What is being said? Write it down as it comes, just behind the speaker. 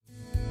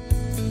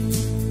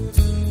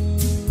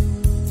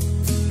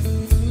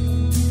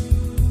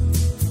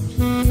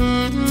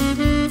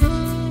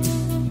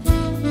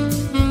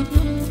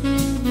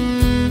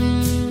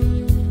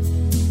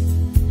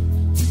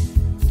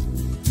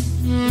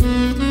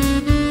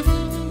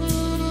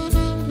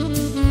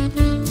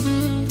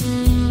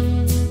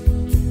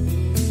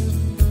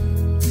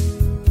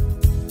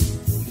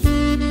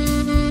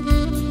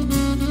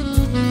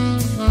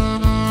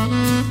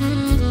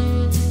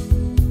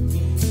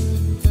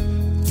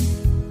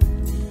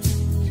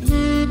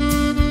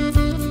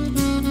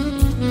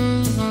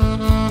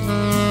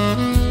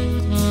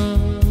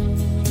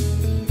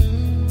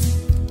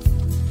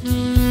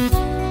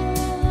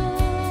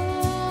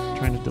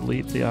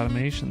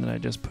information that I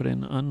just put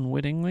in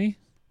unwittingly.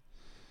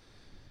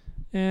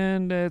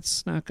 And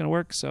it's not going to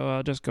work, so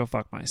I'll just go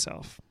fuck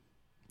myself.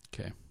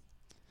 Okay.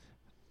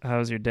 How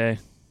was your day?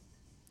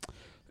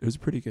 It was a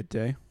pretty good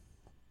day.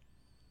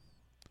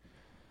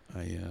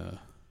 I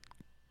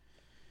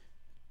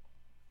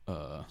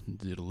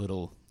did a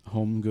little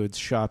home goods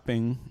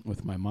shopping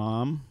with my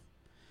mom.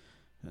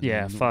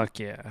 Yeah, fuck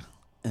yeah.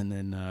 And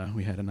then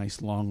we had a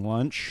nice long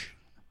lunch.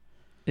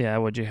 Yeah,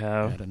 what'd you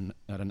have?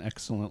 At an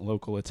excellent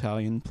local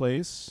Italian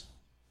place.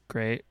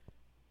 Great.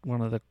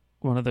 One of the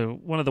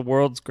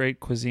world's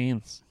great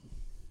cuisines.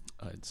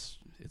 It's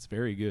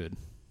very good.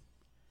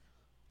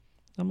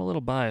 I'm a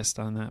little biased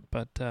on that,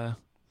 but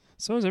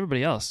so is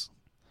everybody else.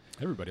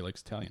 Everybody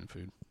likes Italian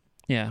food.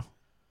 Yeah.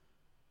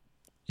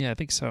 Yeah, I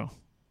think so.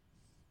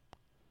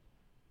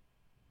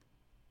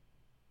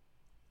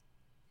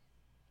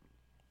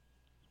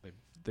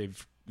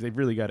 They've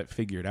really got it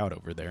figured out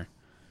over there.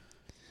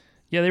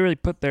 Yeah, they really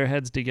put their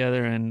heads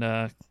together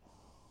and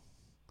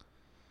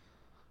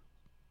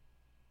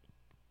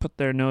put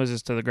their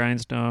noses to the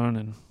grindstone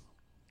and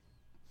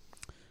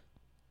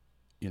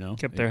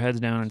kept their heads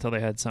down until they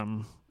had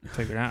something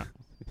figured out.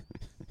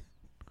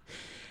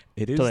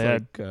 It is they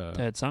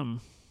had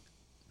something.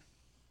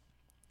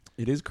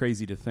 It is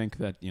crazy to think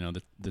that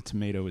the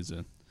tomato is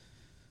a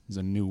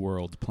new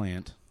world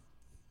plant.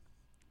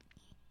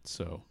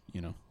 So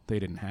they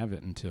didn't have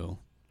it until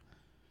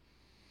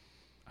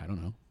I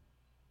don't know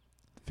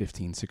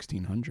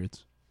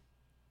 1600s.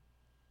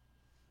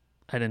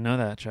 I didn't know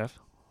that, Jeff.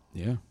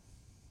 Yeah,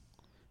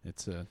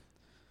 it's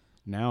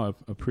now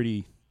a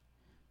pretty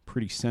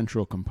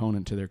central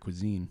component to their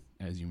cuisine,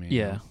 as you may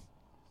know.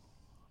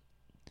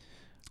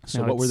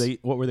 So what were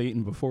they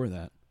eating before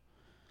that?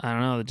 I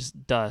don't know,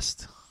 just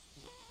dust.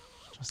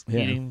 Just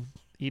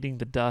eating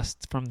the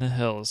dust from the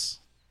hills,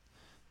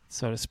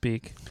 so to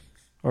speak,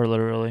 or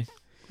literally,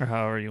 or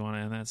however you want to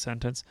end that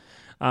sentence.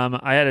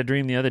 I had a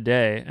dream the other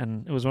day,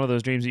 and it was one of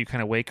those dreams that you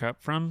kind of wake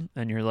up from,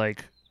 and you're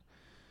like,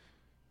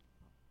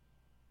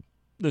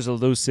 there's a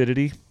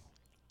lucidity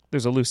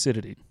at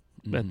the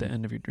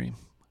end of your dream.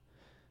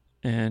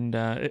 And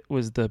it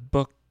was the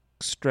book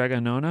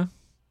Stregonona.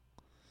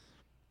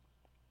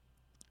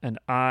 And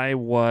I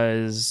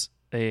was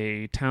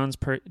a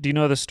townsperson. Do you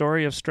know the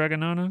story of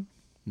Stregonona?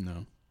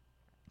 No.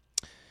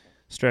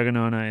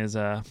 Stregonona is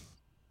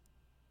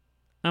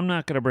I'm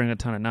not going to bring a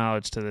ton of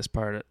knowledge to this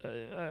part.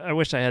 I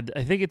wish I had.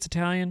 I think it's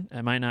Italian.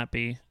 It might not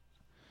be.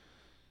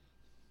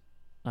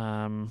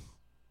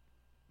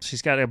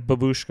 She's got a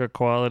babushka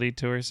quality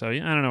to her, so I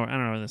don't know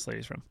where this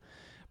lady's from.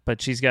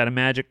 But she's got a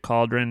magic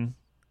cauldron,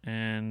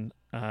 and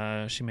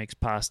she makes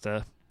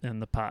pasta in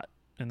the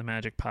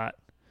magic pot.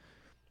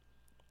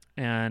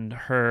 And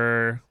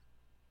her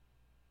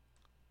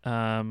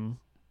a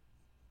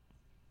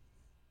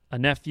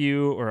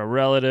nephew or a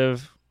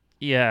relative,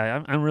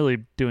 I'm really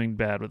doing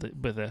bad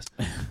with this.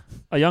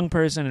 A young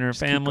person in her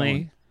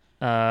family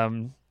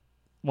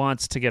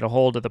wants to get a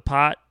hold of the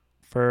pot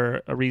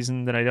for a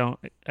reason that I don't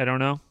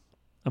know,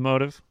 a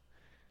motive,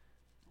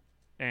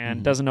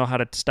 and doesn't know how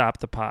to stop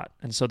the pot.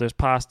 And so there's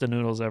pasta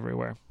noodles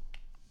everywhere.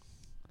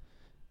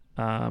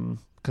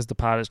 Because the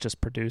pot is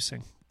just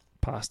producing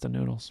pasta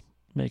noodles,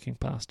 making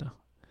pasta.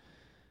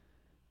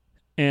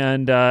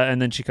 And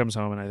then she comes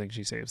home, and I think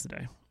she saves the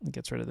day and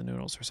gets rid of the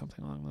noodles or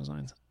something along those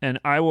lines. And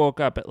I woke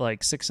up at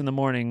like 6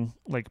 a.m,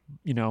 like,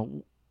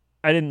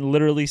 I didn't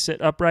literally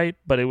sit upright,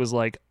 but it was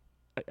like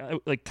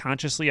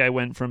consciously I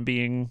went from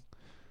being,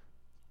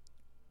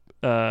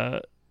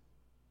 prone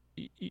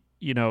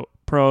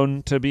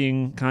to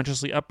being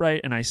consciously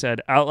upright. And I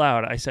said out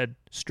loud,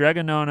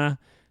 Stregonona,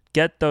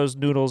 get those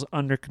noodles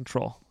under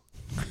control.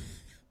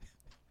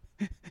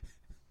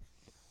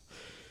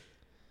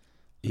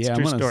 It's a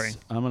true story.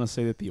 I'm gonna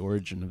say that the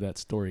origin of that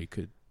story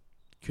could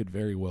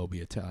very well be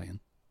Italian.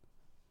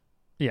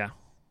 Yeah.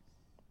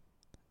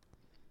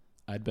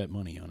 I'd bet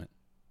money on it.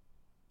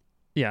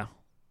 Yeah.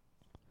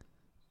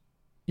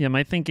 Yeah,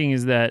 my thinking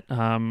is that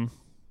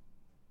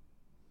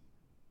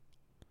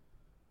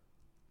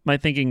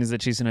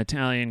she's an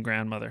Italian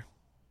grandmother.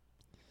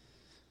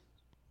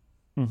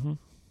 Mm-hmm.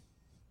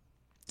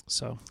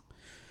 So.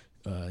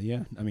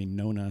 Yeah, I mean,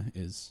 Nona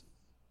is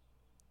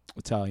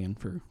Italian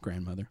for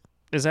grandmother.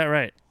 Is that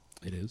right?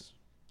 It is.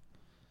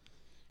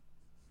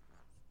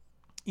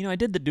 I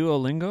did the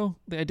Duolingo.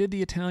 I did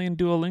the Italian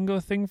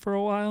Duolingo thing for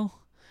a while.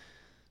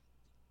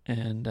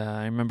 And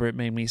I remember it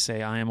made me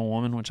say, I am a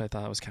woman, which I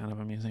thought was kind of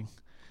amusing.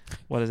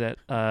 What is that?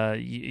 No,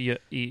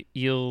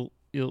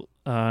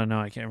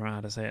 I can't remember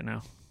how to say it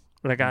now.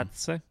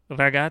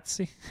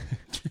 Ragazzi.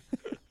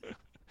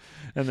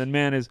 And then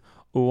man is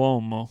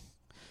uomo.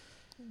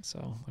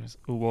 So there's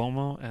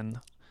uomo and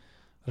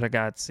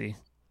ragazzi.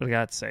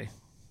 Ragazze.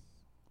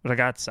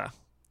 Ragazza.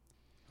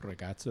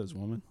 Ragazza is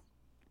woman?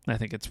 I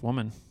think it's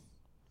woman.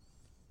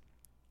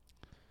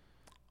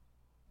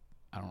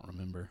 I don't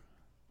remember.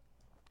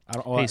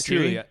 Hey,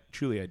 Siri,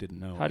 truly, I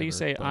didn't know. How do you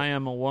say I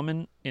am a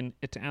woman in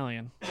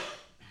Italian?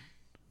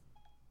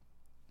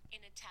 In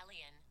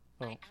Italian,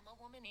 I am a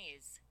woman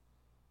is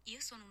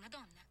io sono una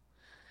donna.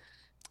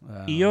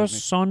 Io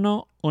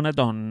sono una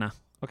donna.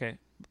 Okay.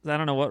 I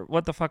don't know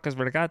what the fuck is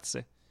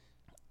ragazzi.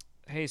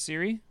 Hey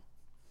Siri,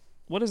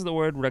 what is the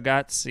word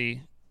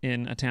ragazzi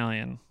in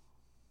Italian?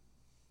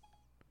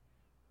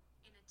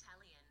 In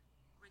Italian,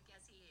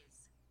 ragazzi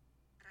is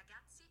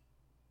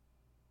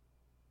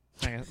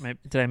ragazzi.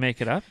 Did I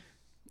make it up?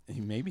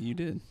 Maybe you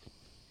did.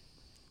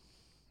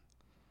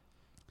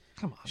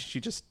 Come on. She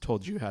just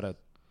told you how to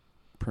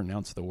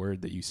pronounce the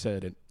word that you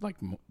said it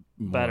like more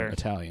Better.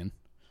 Italian.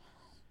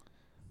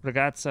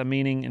 Ragazza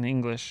meaning in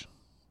English,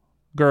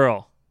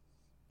 girl.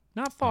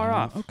 Not far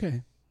off.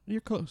 Okay,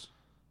 you're close.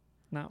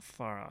 Not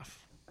far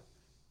off.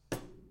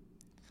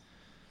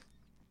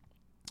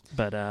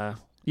 But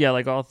yeah,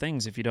 like all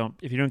things, if you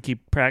don't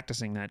keep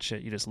practicing that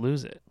shit, you just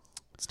lose it.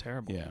 It's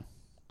terrible. Yeah,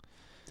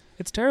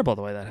 It's terrible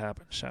the way that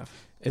happens,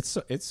 Chef.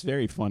 it's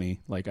very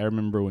funny. Like I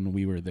remember when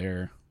we were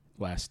there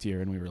last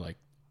year, and we were like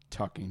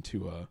talking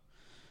to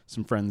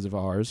some friends of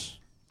ours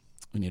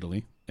in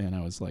Italy, and I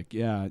was like,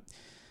 yeah,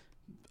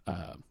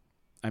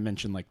 I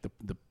mentioned like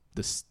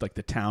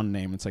the town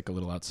name. It's like a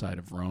little outside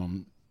of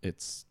Rome.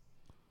 It's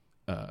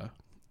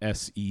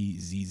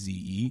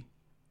Sezze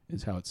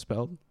is how it's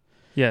spelled.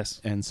 Yes.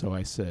 And so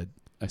I said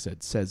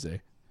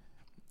Sezze,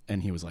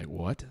 and he was like,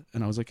 what?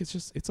 And I was like, it's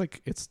just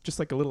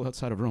like a little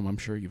outside of Rome. I'm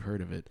sure you've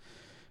heard of it.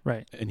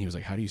 Right. And he was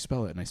like, how do you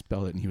spell it? And I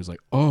spelled it, and he was like,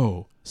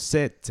 oh,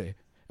 sette.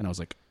 And I was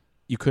like,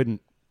 you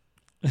couldn't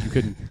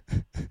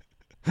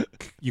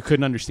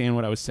understand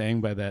what I was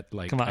saying by that.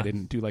 Like, I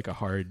didn't do like the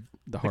hard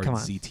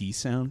ZT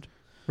sound.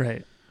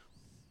 Right.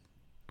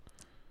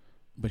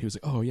 But he was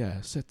like, oh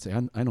yeah, sette.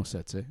 I know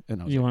sette.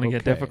 And I was You like, want to okay.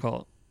 get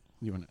difficult.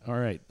 All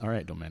right,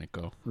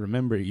 Domenico.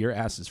 Remember, your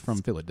ass is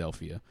from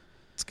Philadelphia.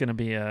 It's going to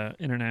be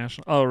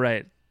international. Oh,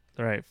 right.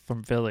 All right.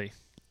 From Philly.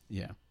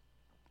 Yeah.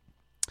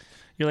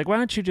 You're like, why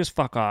don't you just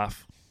fuck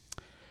off?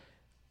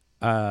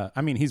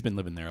 I mean, he's been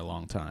living there a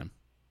long time.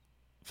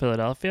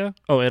 Philadelphia?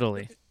 Oh,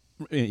 Italy.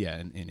 Yeah,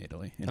 in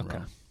Italy, in Okay.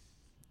 Rome.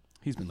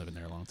 He's been living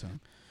there a long time.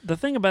 The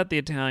thing about the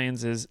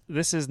Italians is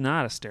this is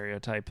not a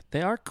stereotype.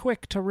 They are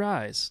quick to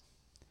rise.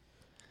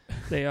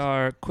 They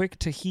are quick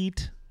to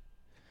heat.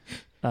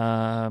 They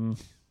are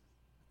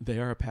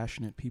a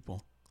passionate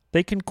people.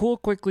 They can cool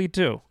quickly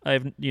too.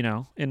 I've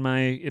in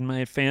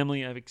my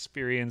family I've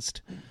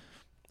experienced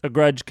a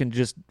grudge can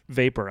just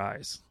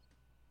vaporize.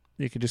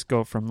 You could just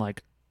go from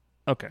like,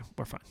 okay,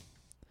 we're fine.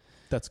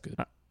 That's good.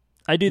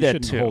 I do You that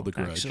shouldn't too, hold the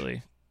grudge.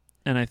 actually.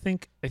 And I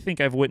think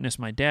I've witnessed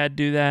my dad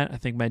do that. I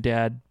think my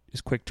dad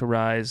is quick to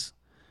rise,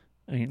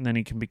 and then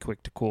he can be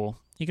quick to cool.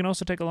 He can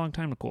also take a long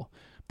time to cool,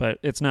 but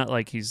it's not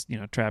like he's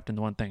trapped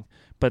into one thing.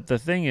 But the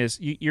thing is,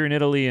 you're in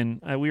Italy,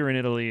 and we were in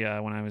Italy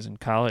when I was in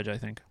college, I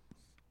think.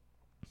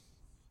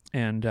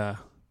 And some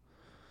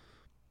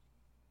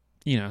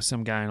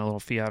guy in a little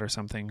Fiat or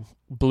something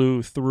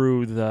blew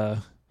through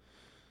the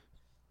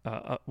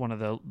one of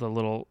the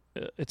little.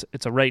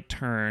 It's a right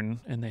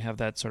turn, and they have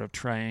that sort of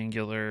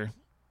triangular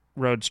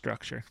road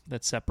structure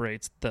that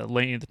separates the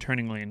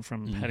turning lane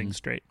from heading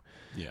straight.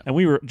 Yeah. And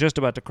we were just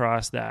about to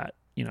cross that,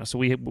 so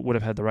we would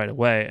have had the right of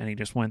way, and he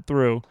just went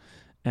through,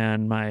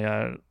 and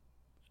my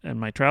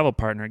travel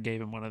partner gave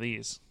him one of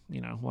these,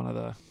 one of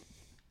the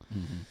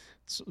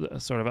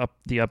sort of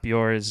up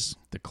yours,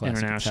 the classic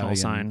international Italian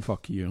sign.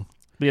 Fuck you.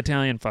 The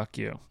Italian fuck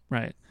you,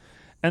 right?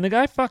 And the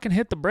guy fucking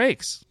hit the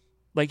brakes,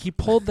 like he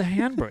pulled the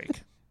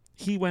handbrake.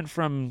 He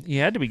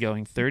had to be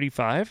going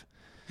 35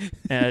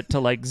 to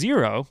like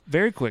 0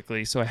 very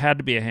quickly, so it had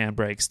to be a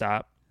handbrake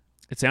stop.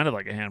 It sounded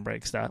like a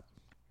handbrake stop.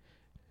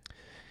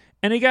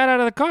 And he got out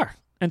of the car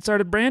and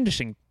started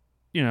brandishing.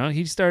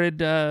 He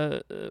started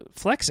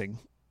flexing.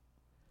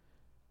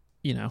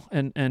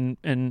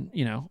 And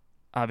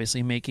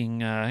obviously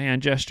making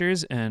hand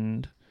gestures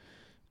and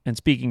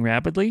speaking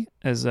rapidly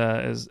as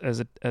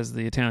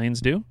the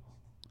Italians do.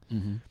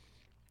 Mm-hmm.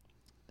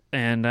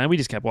 And we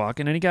just kept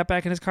walking, and he got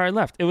back in his car and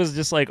left. It was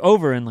just like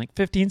over in like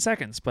 15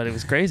 seconds, but it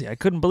was crazy. I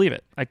couldn't believe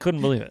it. I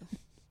totally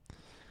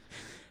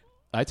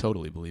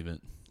believe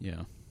it.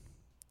 Yeah.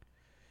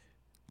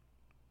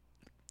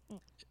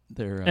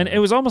 And it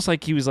was almost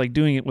like he was like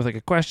doing it with like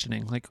a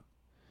questioning. Like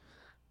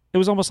it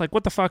was almost like,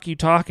 what the fuck are you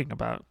talking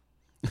about?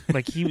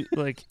 Like he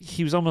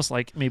was almost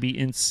like maybe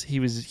he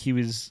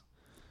was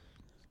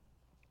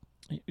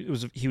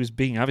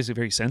being obviously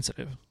very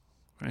sensitive,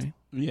 right?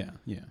 Yeah.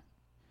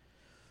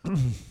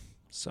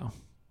 So,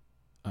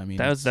 I mean,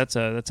 that's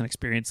an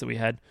experience that we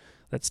had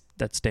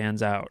that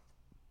stands out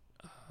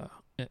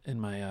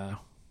in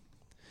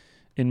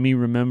me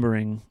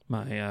remembering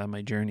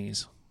my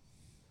journeys.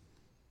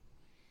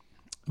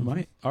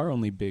 Our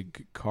only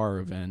big car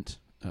event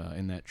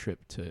in that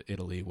trip to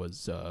Italy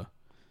was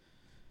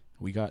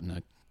we got in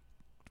a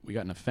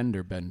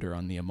fender bender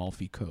on the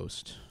Amalfi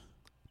Coast.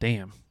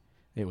 Damn.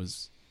 It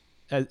was,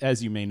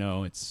 as you may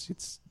know,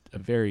 it's a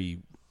very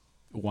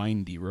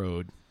windy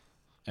road.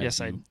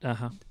 As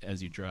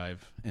you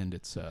drive, and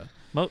it's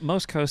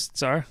most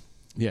coasts are.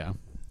 Yeah,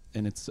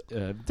 and it's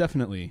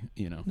definitely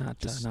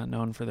not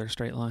known for their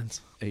straight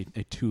lines. A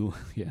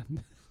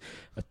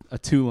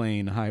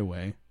 2-lane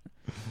highway.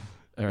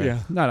 Or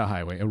Yeah. not a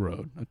highway, a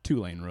road, a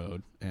 2-lane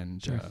road,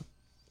 and Sure.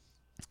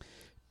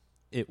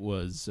 it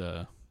was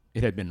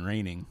it had been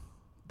raining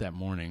that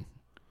morning,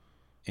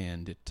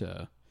 and it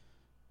the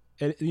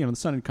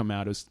sun had come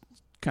out. It was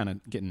kind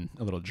of getting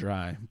a little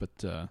dry,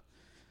 but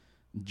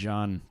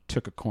John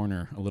took a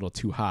corner a little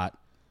too hot.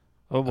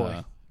 Oh boy,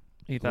 Uh,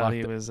 he thought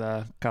he locked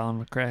was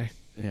Colin McRae.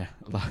 yeah,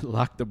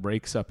 locked the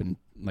brakes up and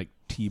like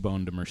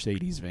T-boned a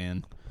Mercedes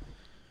van.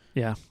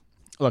 Yeah.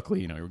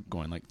 Luckily, we were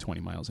going like 20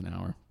 miles an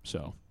hour,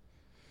 so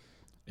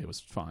it was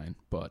fine.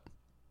 But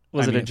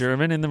Was I it mean, a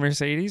German in the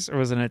Mercedes or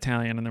was it an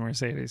Italian in the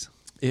Mercedes?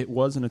 it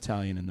was an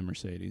Italian in the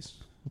Mercedes.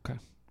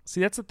 See,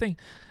 that's the thing.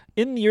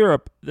 In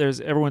Europe,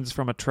 everyone's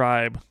from a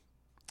tribe.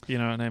 You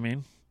know what I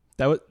mean?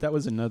 That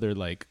was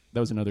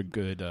another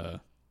good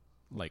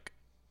like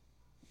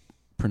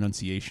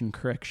pronunciation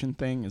correction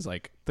thing. Is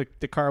like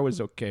the car was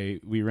okay.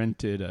 We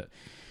rented a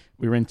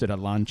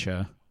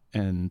Lancia,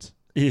 and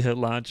Yeah,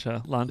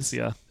 Lancia.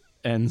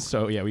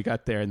 so yeah, we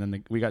got there, and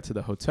then we got to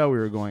the hotel we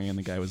were going, and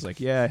the guy was like,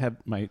 "Yeah, I have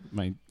my,"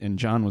 and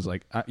John was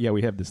like, "Yeah,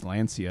 we have this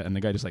Lancia," and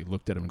the guy just like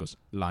looked at him and goes,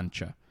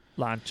 "Lancia."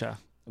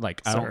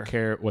 Like, I Sir. don't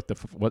care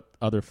what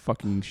other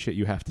fucking shit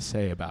you have to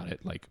say about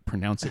it. Like,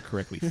 pronounce it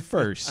correctly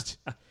first,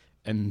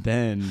 and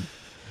then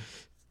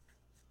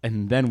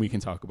we can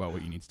talk about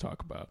what you need to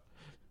talk about.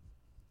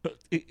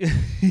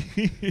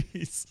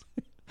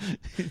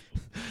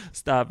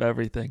 Stop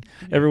everything.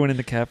 Everyone in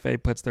the cafe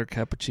puts their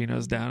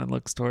cappuccinos down and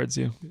looks towards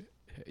you.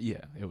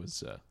 Yeah, it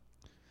was.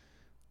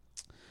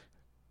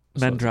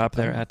 Men drop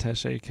their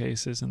attaché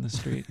cases in the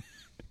street.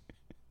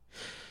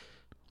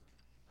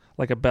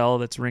 Like a bell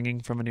that's ringing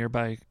from a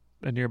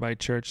nearby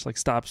church, like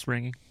stops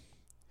ringing.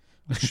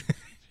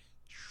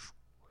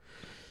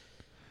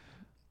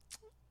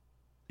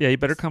 Yeah, you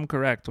better come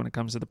correct when it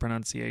comes to the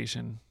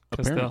pronunciation.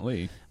 'Cause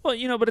Apparently,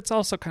 well, but it's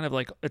also kind of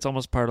like, it's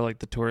almost part of like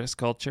the tourist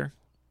culture.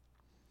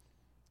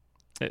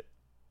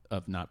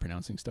 of not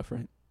pronouncing stuff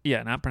right.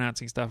 Yeah, not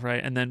pronouncing stuff right,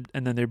 and then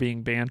there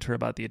being banter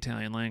about the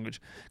Italian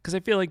language. Because I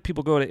feel like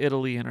people go to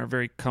Italy and are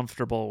very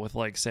comfortable with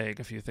like saying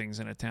a few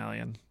things in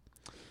Italian.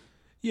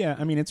 Yeah,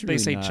 I mean, it's really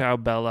They say not, ciao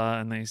bella,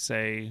 and they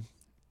say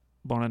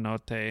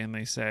buonanotte, and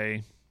they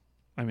say,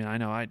 I mean, I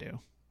know I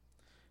do.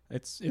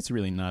 It's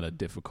really not a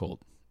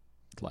difficult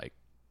like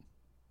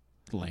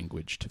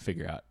language to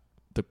figure out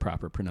the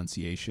proper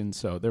pronunciation.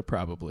 So they're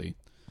probably,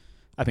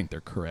 I think they're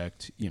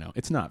correct.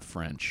 It's not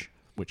French,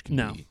 which can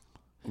No. be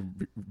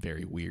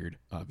very weird,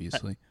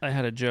 obviously. I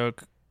had a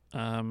joke.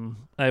 I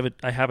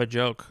have a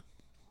joke.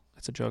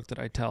 It's a joke that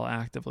I tell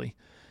actively.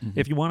 Mhm.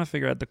 If you want to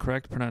figure out the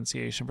correct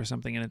pronunciation for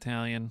something in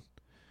Italian,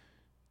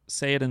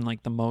 say it in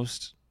like the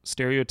most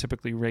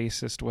stereotypically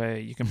racist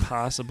way you can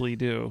possibly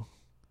do.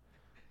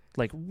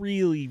 Like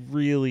really,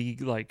 really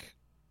like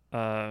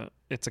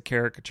it's a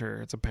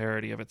caricature, it's a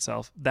parody of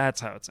itself.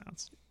 That's how it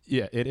sounds.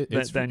 Yeah,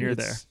 it's then you're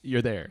it's-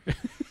 You're there.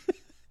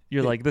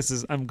 You're like,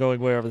 I'm going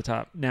way over the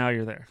top. Now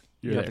you're there.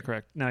 You're you have there.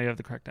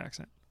 the correct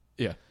accent.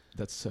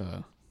 That's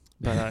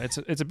But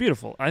it's a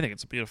beautiful. I think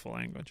it's a beautiful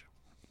language.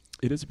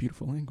 it is a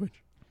beautiful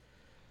language.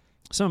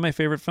 Some of my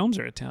favorite films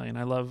are Italian.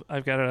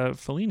 I've got a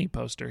Fellini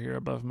poster here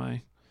above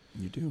my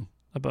You do.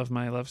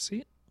 love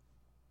seat.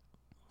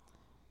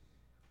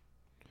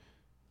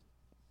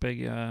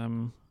 Big I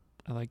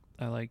like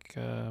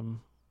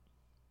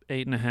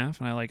 8.5,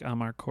 and I like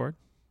Amarcord.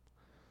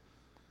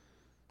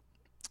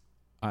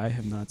 I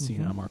have not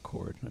seen Mhm.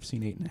 Amarcord. I've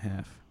seen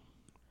 8.5.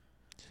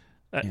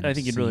 And I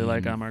think you'd really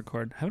like seen-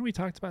 Amarcord. Haven't we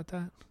talked about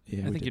that?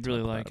 Yeah, I we think did you'd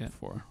really talk like about it.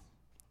 before.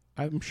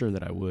 I'm sure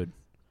that I would.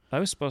 I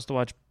was supposed to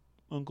watch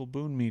Uncle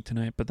Boone Me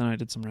tonight, but then I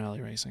did some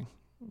rally racing.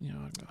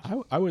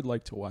 I would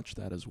like to watch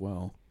that as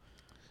well.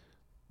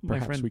 My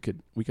Perhaps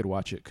friend, we could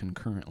watch it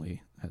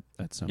concurrently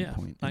at some yeah,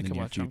 point in I the could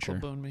near watch future.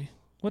 Uncle Boone Me.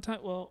 What time?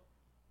 Well,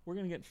 we're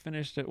gonna get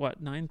finished at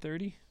what,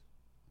 9:30?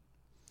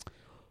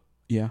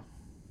 Yeah.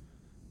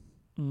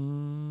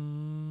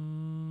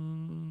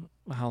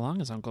 How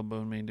long is Uncle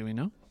Boone Me? Do we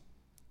know?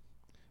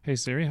 Hey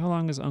Siri, how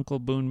long is Uncle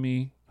Boone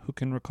Me? Who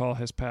can recall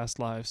his past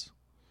lives?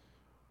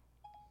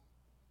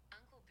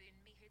 Uncle Boone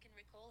Me, who can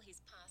recall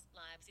his past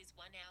lives, is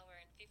 1 hour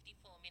and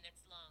 54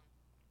 minutes long.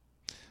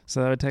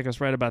 So that would take us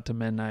right about to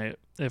midnight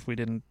if we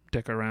didn't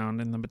dick around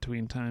in the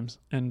between times.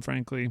 And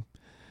frankly,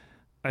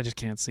 I just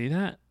can't see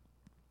that.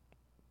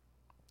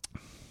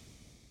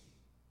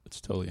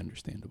 It's totally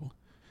understandable.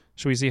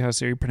 Should we see how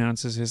Siri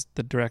pronounces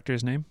the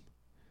director's name?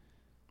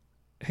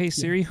 Hey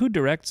Siri, who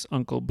directs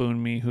Uncle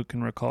Boone Me, who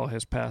can recall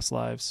his past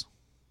lives?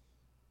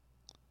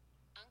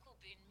 Uncle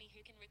Boone Me,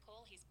 who can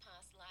recall his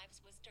past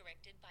lives, was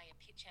directed by a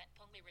Pichat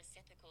Pongli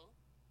Receptacle.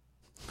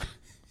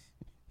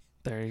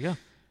 There you go.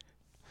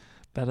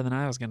 Better than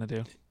I was going to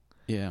do.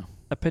 Yeah.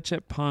 A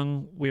Pichet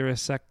Pong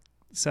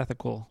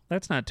Weerasethical.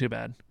 That's not too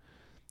bad.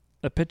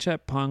 A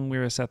Pichet Pong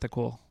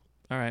Weerasethical.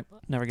 All right.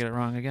 Never get it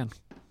wrong again.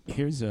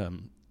 Here's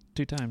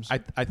 2 times.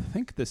 I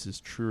think this is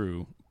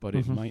true, but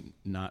it Mhm. might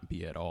not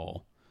be at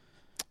all.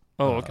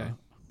 Oh, okay.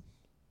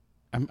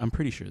 I'm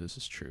pretty sure this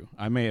is true.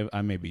 I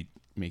may be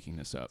making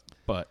this up,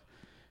 but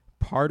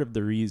part of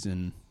the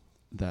reason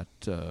that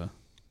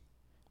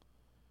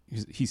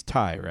he's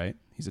Thai, right?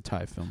 He's a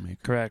Thai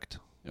filmmaker. Correct.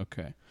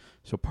 Okay.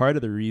 So part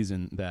of the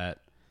reason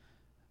that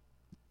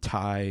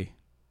Thai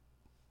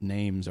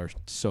names are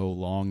so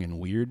long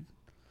and weird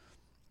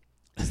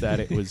is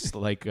that it was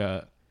like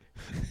no,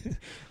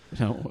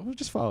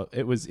 just follow.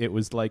 It was like it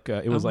was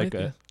I'm like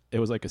with a you. it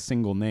was like a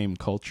single name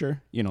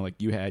culture. You know, like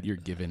you had your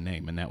given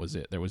name and that was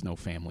it. There was no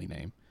family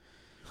name.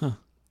 Huh.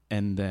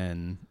 And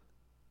then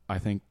I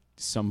think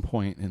some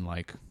point in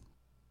like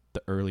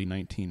the early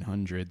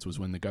 1900s was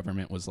when the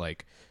government was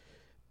like,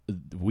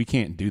 we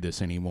can't do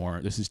this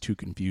anymore. This is too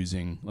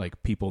confusing.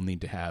 Like people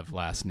need to have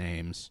last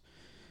names.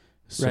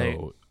 So Right.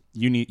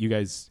 you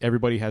guys,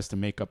 everybody has to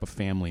make up a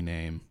family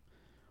name.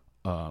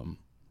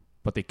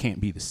 But they can't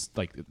be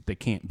they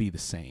can't be the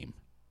same.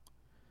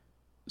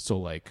 So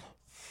like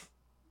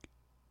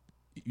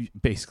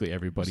basically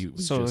everybody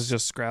was So it was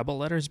just Scrabble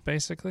letters,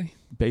 basically?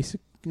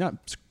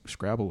 not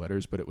Scrabble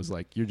letters, but it was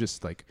like, you're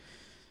just like,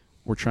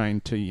 we're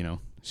trying to, you know,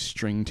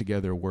 string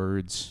together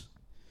words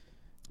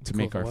to Cool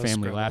make if our it was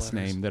family Scrabble last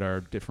letters. name that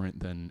are different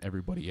than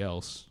everybody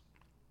else.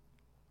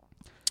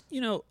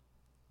 You know,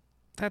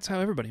 that's how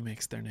everybody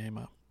makes their name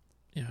up.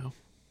 You know,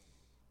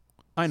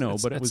 I know,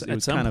 It's- but it at- was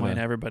at some kind of point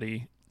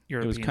everybody.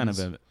 it was kind of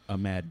Europeans- a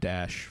mad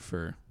dash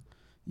for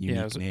unique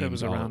yeah, names. it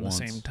was all around at the once.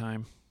 same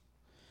time.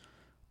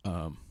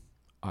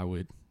 I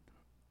would,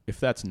 if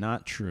that's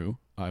not true,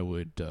 I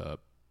would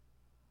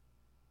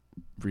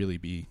really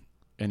be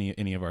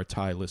any of our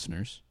Thai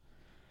listeners.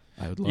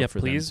 I would love Yeah, for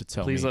please, them to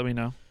tell please me, let me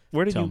know.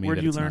 Where did tell you me where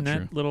that did you it's learn not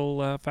that true. little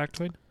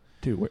factoid?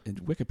 dude. In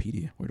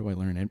Wikipedia, where do I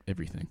learn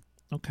everything?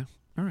 Okay,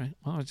 all right.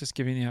 Well, I was just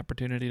giving you the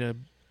opportunity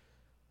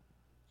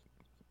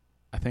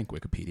I think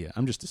Wikipedia.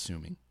 I'm just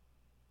assuming.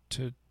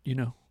 to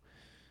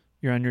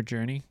you're on your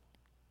journey.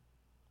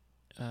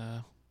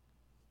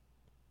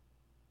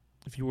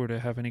 If you were to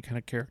have any kind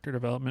of character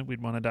development,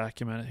 we'd want to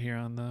document it here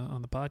on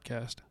the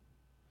podcast.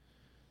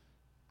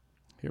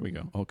 Here we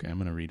go. Okay, I'm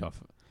gonna read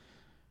off.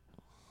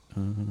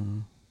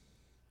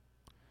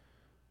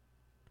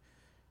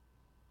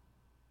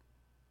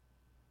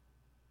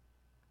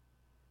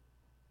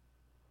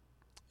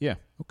 Yeah.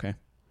 Okay.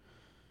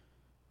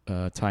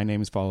 Thai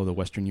names follow the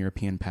Western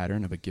European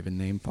pattern of a given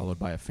name followed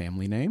by a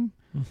family name,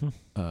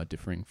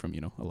 differing from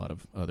a lot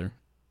of other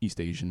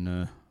East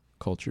Asian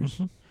cultures.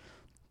 Mhm.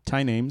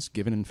 Thai names,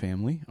 given in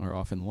family, are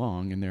often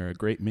long, and there are a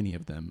great many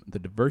of them. The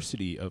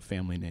diversity of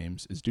family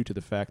names is due to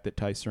the fact that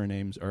Thai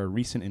surnames are a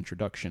recent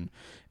introduction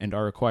and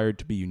are required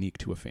to be unique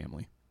to a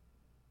family.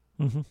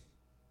 Mhm.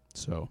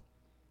 So,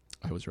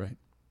 I was right.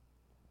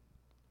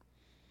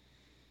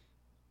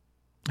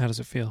 How does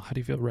it feel? How do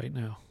you feel right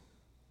now?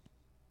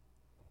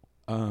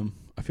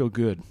 I feel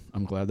good.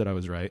 I'm glad that I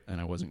was right,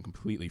 and I wasn't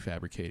completely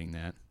fabricating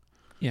that.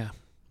 Yeah,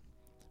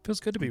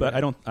 feels good to be. But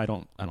right. I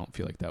don't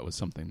feel like that was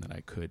something that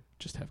I could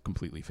just have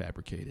completely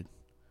fabricated.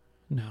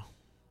 No.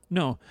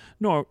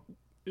 Nor,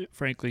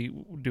 frankly,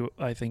 do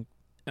I think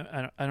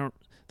I don't.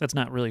 That's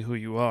not really who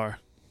you are.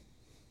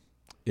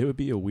 It would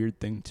be a weird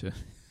thing to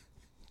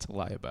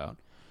lie about.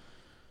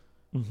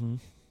 Mm-hmm.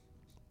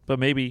 But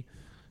maybe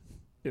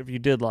if you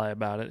did lie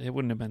about it, it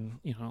wouldn't have been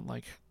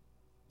like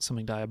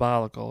something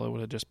diabolical. It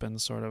would have just been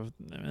sort of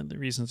the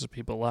reasons that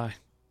people lie.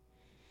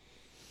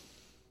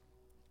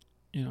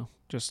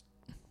 Just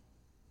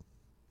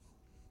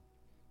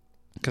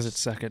because it's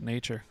second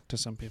nature to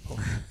some people.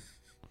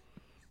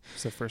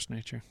 It's their first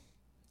nature.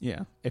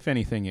 Yeah. If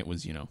anything, it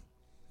was,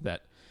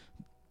 that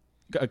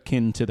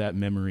akin to that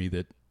memory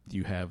that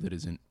you have that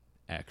isn't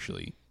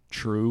actually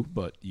true,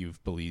 but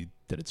you've believed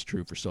that it's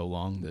true for so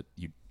long that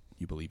you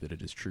believe that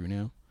it is true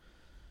now.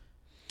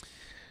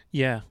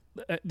 Yeah.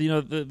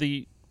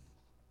 The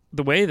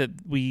way that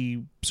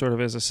we sort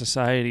of as a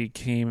society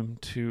came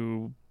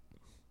to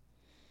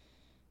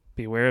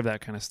be aware of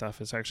that kind of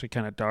stuff is actually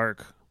kind of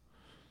dark.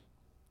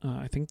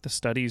 I think the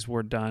studies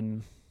were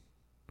done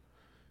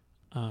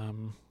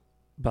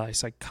by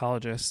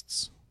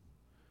psychologists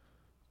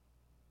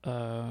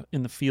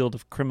in the field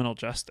of criminal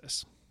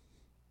justice,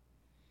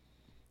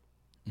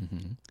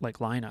 Mm-hmm. like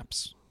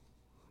lineups.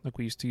 Like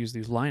we used to use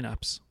these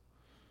lineups.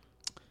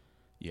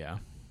 Yeah.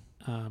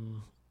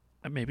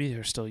 Maybe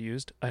they're still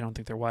used. I don't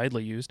think they're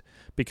widely used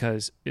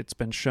because it's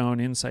been shown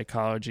in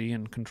psychology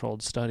and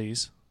controlled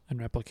studies and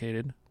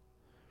replicated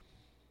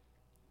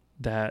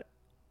that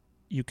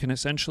you can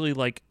essentially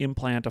like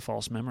implant a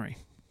false memory.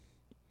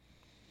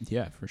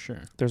 Yeah, for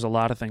sure. There's a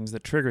lot of things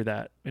that trigger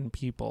that in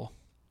people.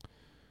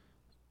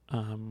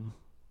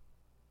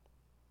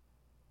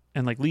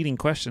 And like leading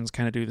questions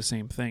kind of do the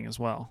same thing as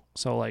well.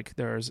 So like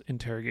there's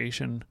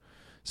interrogation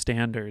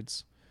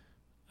standards,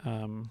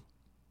 and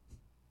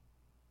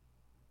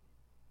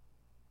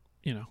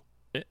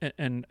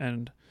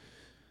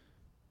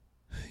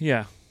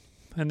yeah.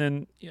 And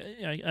then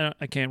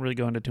I can't really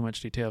go into too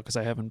much detail because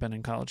I haven't been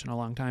in college in a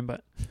long time,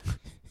 but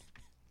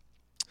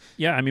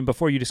yeah, I mean,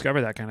 before you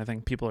discover that kind of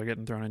thing, people are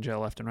getting thrown in jail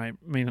left and right.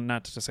 I mean,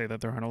 not to say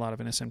that there aren't a lot of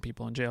innocent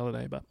people in jail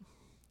today, but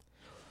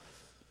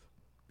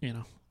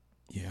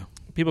Yeah.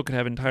 people could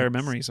have entire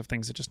memories of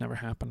things that just never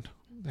happened.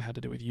 That had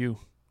to do with you.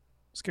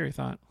 Scary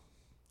thought.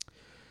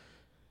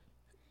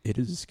 It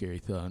is a scary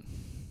thought.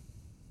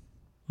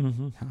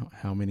 Mm-hmm.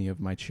 How many of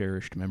my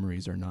cherished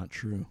memories are not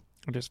true?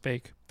 Just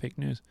fake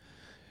news.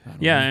 I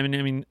don't Yeah, know.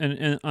 I mean,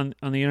 and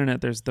on the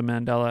internet, there's the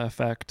Mandela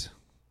effect.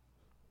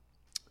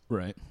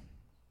 Right.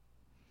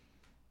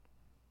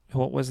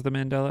 What was the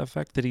Mandela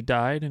effect? That he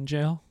died in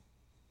jail?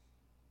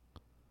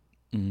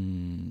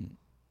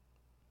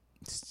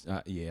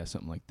 Yeah,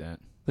 something like that.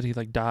 That he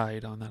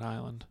died on that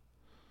island?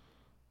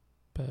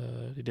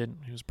 But he didn't.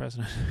 He was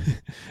president.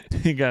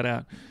 He got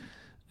out,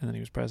 and then he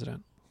was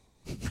president.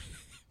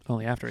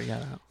 Only after he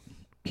got out.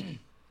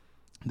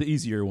 The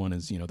easier one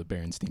is, the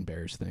Berenstein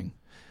Bears thing.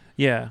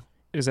 Yeah.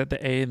 Is that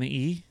the A and the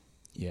E?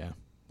 Yeah.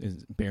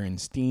 Is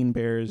Berenstein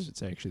Bears?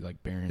 It's actually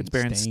like Berenstain. It's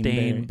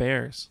Berenstain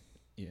Bears.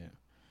 Yeah.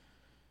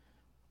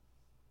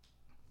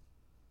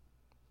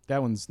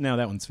 That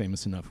one's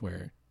famous enough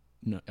where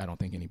I don't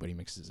think anybody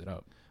mixes it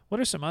up. What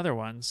are some other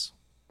ones?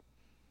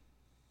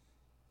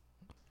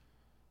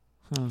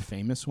 Huh.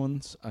 Famous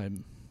ones?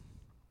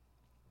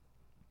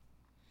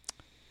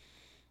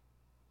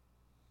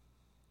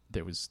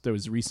 There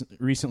was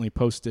recently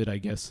posted, I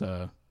guess,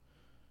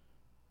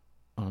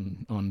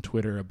 on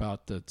Twitter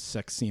about the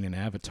sex scene in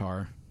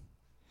Avatar.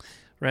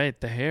 Right,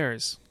 the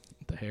hairs.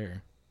 The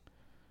hair.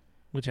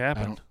 Which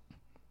happened.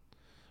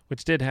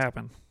 Which did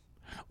happen.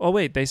 Oh,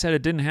 wait, they said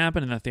it didn't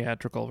happen in the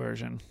theatrical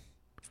version.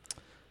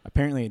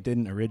 Apparently it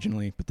didn't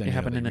originally, but then It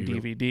happened in the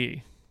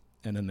DVD.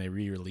 And then they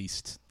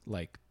re-released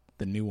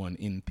the new one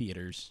in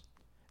theaters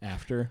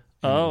after.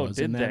 Oh, it was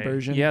did in that they?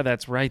 version. Yeah,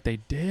 that's right, they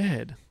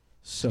did.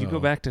 So Did you go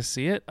back to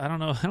see it? I don't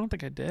know. I don't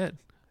think I did.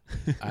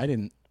 I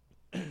didn't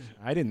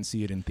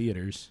see it in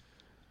theaters.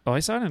 Oh, I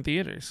saw it in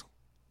theaters.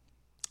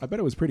 I bet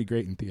it was pretty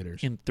great in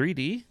theaters. In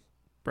 3D?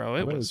 Bro,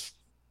 it bet it was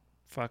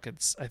fucking...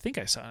 I think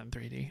I saw it in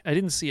 3D. I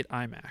didn't see it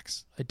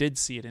IMAX. I did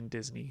see it in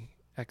Disney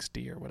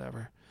XD or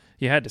whatever.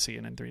 You had to see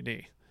it in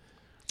 3D.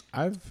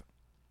 I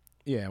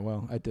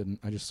didn't.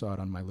 I just saw it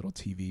on my little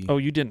TV. Oh,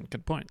 you didn't.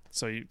 Good point.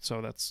 So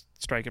that's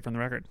strike it from the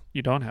record.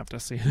 You don't have to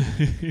see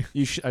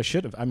it. I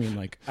should have. I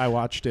mean, I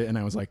watched it and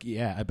I was like,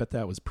 yeah, I bet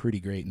that was pretty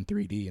great in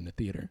 3D in the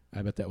theater.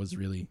 I bet that was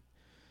really,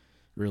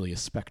 really a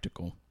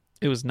spectacle.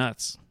 It was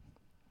nuts.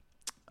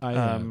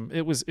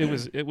 It was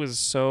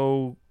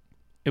so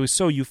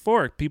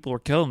euphoric. People were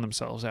killing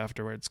themselves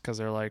afterwards because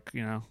they're like,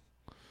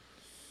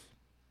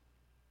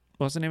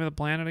 what's the name of the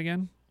planet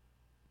again?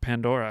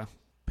 Pandora.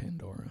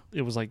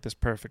 It was like this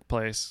perfect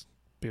place.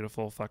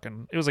 Beautiful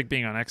fucking... It was like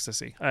being on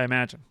ecstasy, I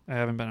imagine. I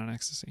haven't been on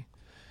ecstasy.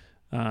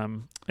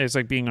 It's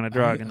like being on a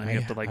drug and then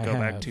you have to go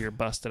back to your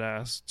busted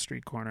ass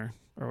street corner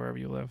or wherever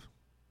you live.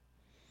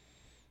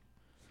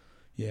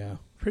 Yeah.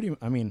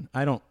 I mean,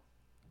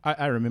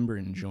 I remember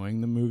enjoying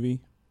the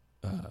movie,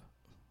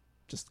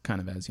 just kind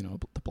of as, the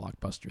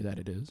blockbuster that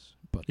it is.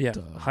 But yeah,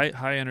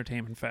 high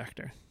entertainment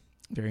factor.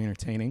 Very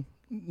entertaining.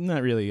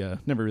 Not really,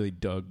 never really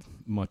dug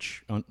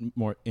much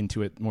more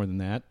into it more than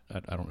that.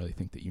 I don't really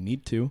think that you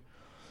need to.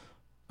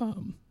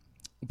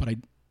 But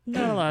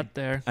not a lot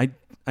there. I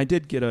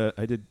did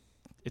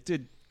it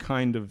did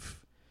kind of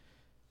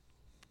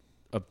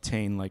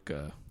obtain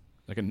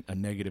a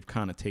negative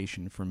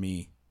connotation for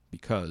me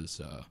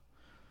because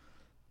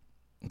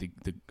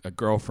a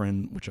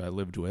girlfriend which I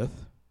lived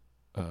with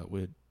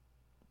would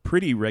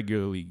pretty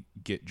regularly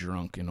get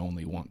drunk and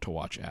only want to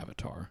watch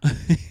Avatar.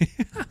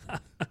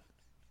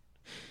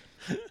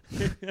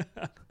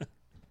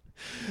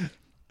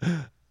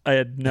 I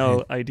had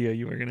no idea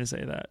you were going to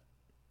say that.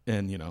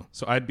 And,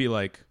 so I'd be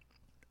like,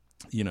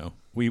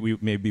 we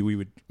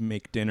would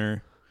make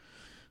dinner.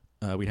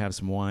 We'd have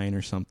some wine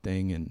or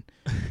something. And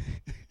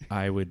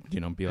I would,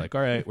 be like,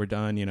 all right, we're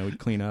done. We'd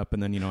clean up.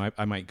 And then,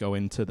 I might go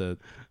into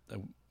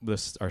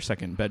our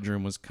second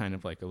bedroom was kind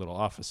of like a little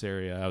office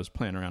area. I was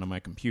playing around on my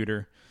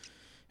computer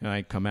and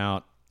I'd come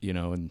out,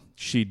 and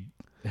she'd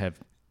have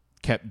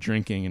kept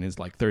drinking and is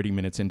 30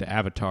 minutes into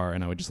Avatar,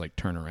 and I would just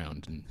turn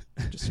around and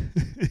just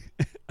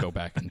go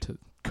back and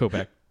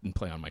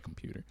play on my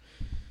computer.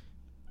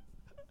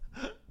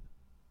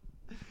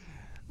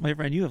 My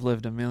friend, you have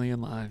lived a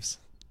million lives.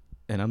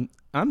 And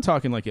I'm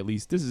talking at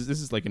least this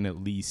is an at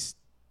least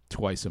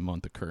twice a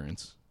month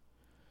occurrence.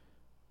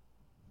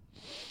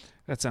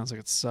 That sounds like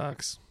it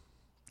sucks.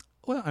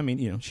 Well, I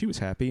mean, she was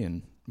happy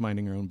and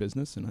minding her own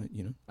business,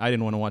 and I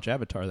didn't want to watch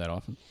Avatar that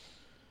often.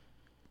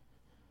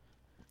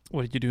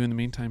 What did you do in the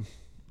meantime?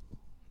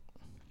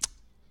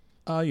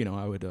 I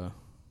would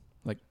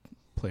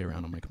play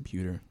around on my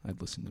computer. I'd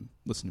listen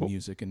to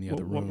music in the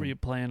other room. What were you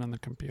playing on the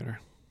computer?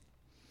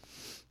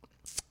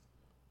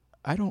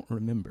 I don't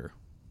remember.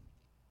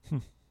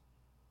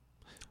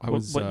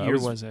 What year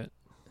was it?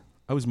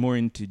 I was more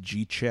into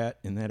G-Chat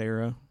in that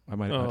era.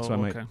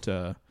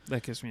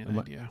 That gives me an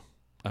idea.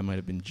 I might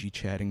have been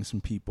G-Chatting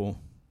some people.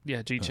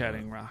 Yeah,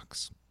 G-Chatting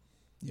rocks.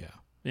 Yeah.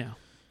 Yeah.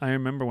 I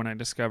remember when I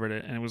discovered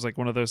it, and it was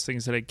one of those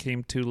things that I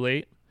came too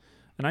late.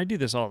 And I do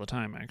this all the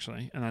time,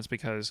 actually. And that's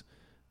because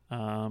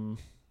I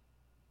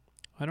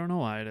don't know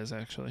why it is,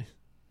 actually.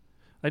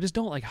 I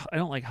don't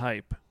like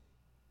hype.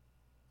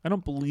 I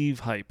don't believe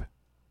hype.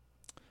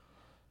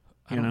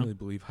 I don't really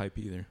believe hype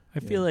either. I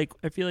feel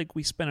like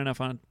we spend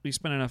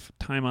enough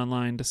time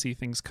online to see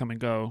things come and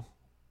go,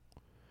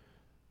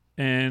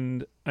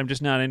 and I'm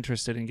just not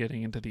interested in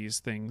getting into these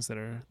things that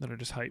are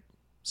just hype.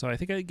 So I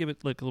think I'd give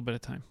it like a little bit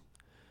of time.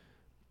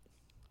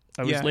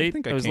 I was Yeah, I late.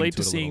 think I I was came late to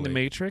to it a seeing The little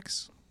late.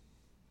 Matrix,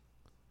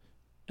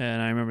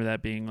 and I remember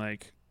that being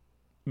like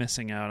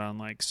missing out on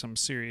like some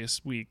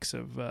serious weeks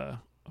of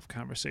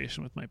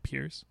conversation with my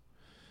peers.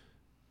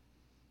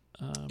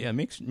 Yeah,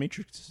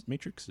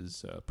 Matrix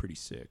is pretty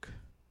sick.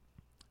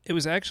 It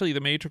was actually The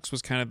Matrix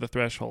was kind of the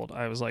threshold.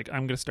 I was like,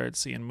 I'm gonna start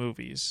seeing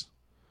movies,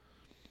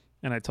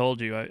 and I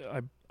told you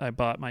I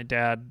bought my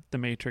dad The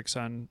Matrix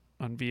on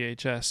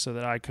VHS so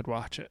that I could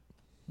watch it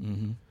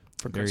Mm-hmm.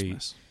 for Very-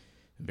 Christmas.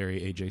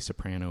 Very AJ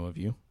Soprano of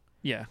you.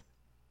 Yeah.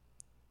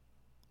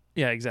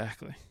 Yeah,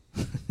 exactly.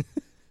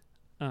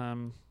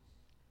 And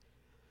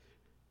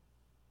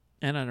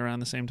at around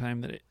the same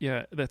time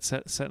that's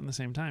set in the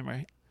same time,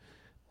 right?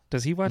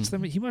 Does he watch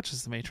them? Mhm. He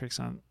watches The Matrix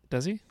on.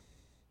 Does he?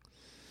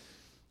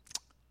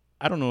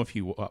 I don't know if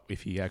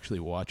he actually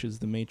watches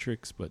The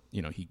Matrix, but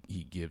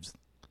he gives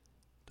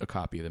a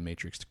copy of The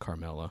Matrix to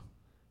Carmela.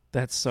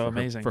 That's so for her-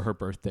 amazing. for her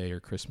birthday or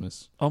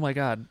Christmas. Oh my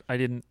God, I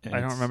And don't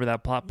it's- remember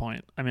that plot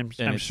point. I mean,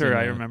 and I'm it's sure in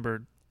I a-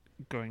 remember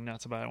going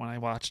nuts about it when I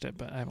watched it,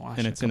 but I haven't watched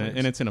And it.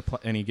 it's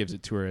and he gives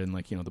it to her in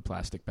the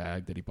plastic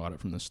bag that he bought it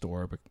from the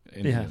store. But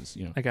and Yeah, it was,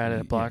 I got it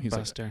at he's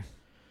like, Blockbuster.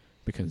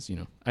 because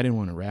I didn't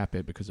want to wrap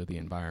it because of the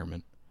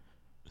environment.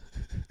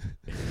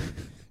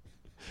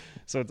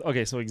 So it's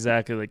okay. So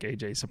exactly like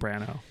AJ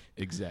Soprano.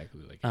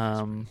 Exactly like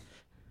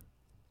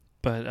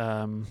But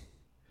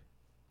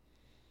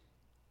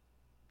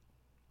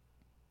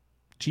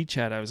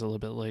GChat I was a little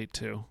bit late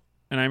too,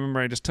 and I remember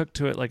I just took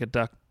to it like a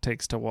duck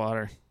takes to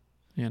water.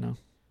 yeah.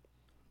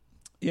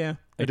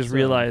 I just it's,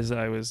 realized that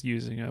I was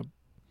using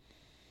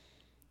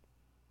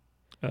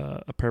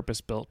a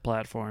purpose-built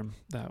platform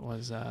that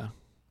was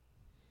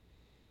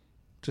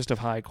just of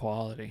high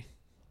quality.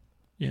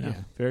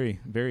 Yeah, very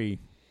very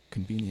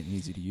convenient and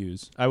easy to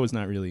use. I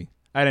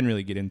didn't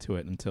really get into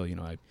it until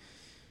I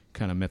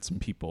kind of met some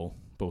people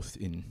both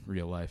in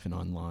real life and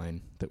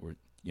online that were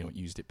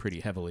used it pretty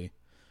heavily.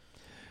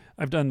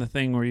 I've done the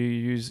thing where you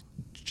use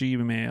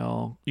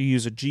Gmail. You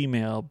use a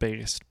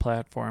Gmail-based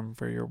platform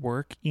for your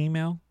work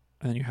email,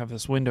 and then you have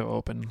this window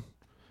open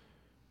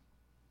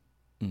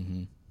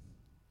Mm-hmm.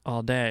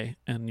 all day,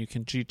 and you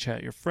can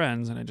G-chat your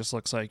friends, and it just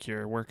looks like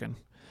you're working.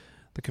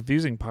 The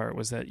confusing part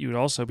was that you would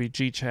also be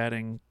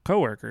G-chatting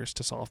coworkers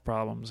to solve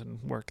problems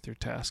and work through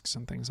tasks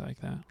and things like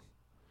that.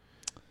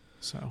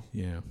 So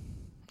Yeah.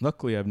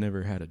 Luckily, I've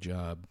never had a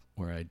job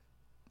where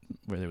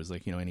there was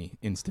any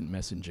instant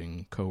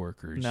messaging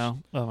coworkers.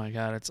 no, oh my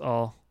God, it's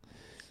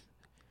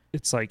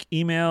like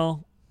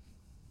email.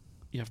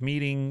 You have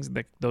meetings.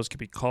 Those could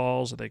be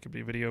calls or they could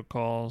be video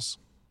calls.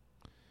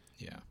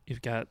 Yeah.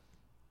 You've got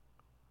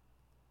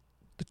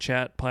the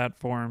chat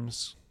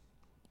platforms,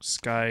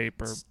 Skype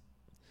or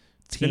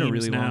It's been a Teams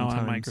really now long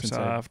on time since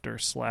Microsoft or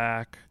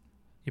Slack.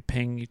 You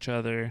ping each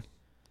other.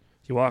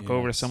 You walk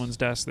over to Yes. someone's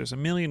desk. There's a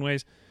million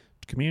ways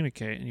to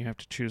communicate, and you have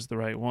to choose the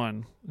right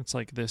one. It's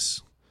like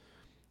this.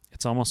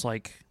 It's almost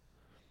like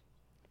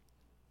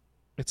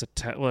it's a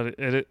test. Well,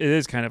 it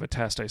is kind of a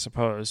test, I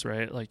suppose,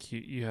 right? Like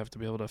you have to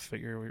be able to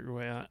figure your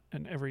way out.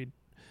 And every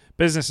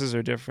businesses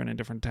are different, and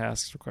different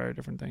tasks require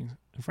different things.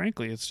 And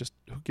frankly, it's just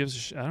who gives a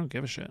shit? I don't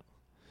give a shit.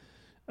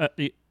 I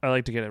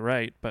like to get it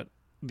right, but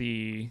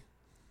the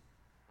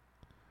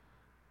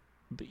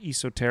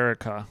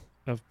esoterica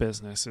of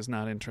business is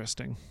not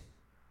interesting.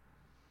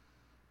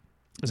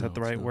 Is No, that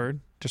the it's right not. word?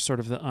 Just sort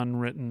of the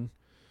unwritten.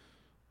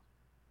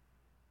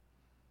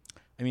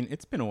 I mean,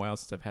 it's been a while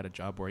since I've had a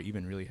job where I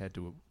even really had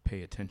to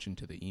pay attention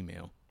to the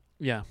email.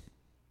 Yeah,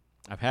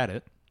 I've had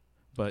it,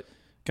 but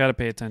got to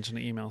pay attention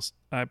to emails.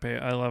 I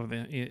love the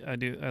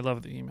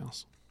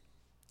emails.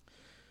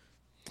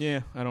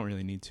 yeah, I don't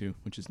really need to,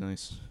 which is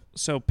nice.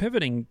 So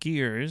pivoting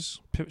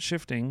gears,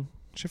 shifting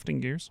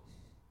gears.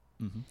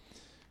 Mm-hmm.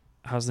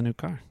 How's the new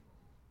car?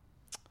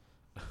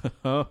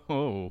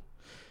 Oh,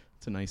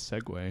 it's a nice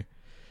segue.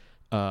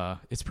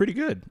 It's pretty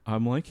good.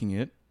 I'm liking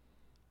it.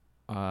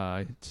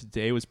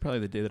 Today was probably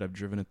the day that I've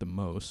driven it the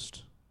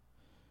most.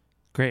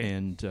 Great.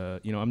 And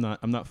I'm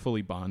not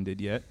fully bonded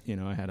yet.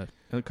 I had a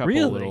couple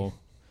Really? little.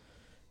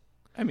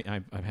 I mean,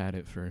 I've had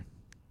it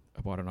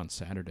I bought it on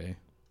Saturday.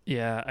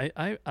 Yeah,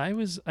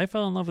 I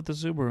fell in love with the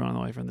Subaru on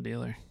the way from the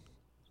dealer.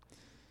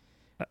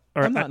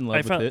 I'm not in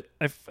love with it.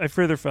 I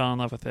further fell in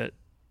love with it.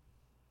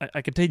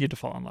 I continued to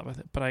fall in love with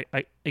it, but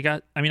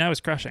I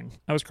was crushing.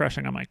 I was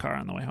crushing on my car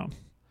on the way home.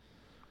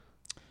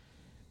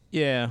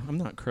 Yeah, I'm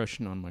not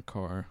crushing on my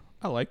car.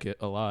 I like it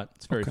a lot.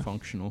 It's very Okay.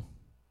 functional.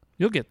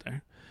 You'll get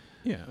there.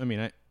 Yeah, I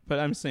mean, but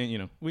I'm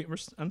saying,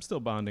 I'm still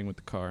bonding with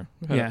the car.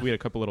 We had a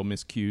couple little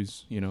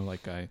miscues,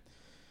 like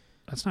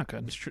That's not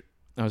good.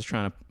 I was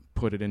trying to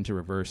put it into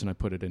reverse and I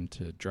put it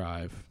into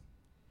drive.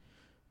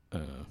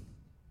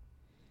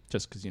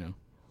 Just because,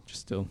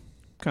 just still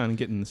kind of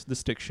getting the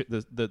stick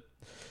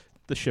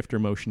the shifter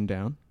motion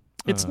down.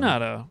 It's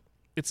not a.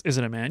 Is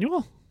it a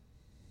manual?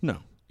 No.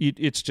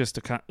 It's just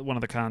one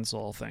of the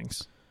console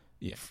things.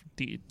 Yeah.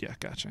 Yeah,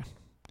 gotcha.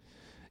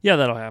 Yeah,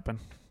 that'll happen.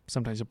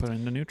 Sometimes you put it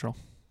into neutral.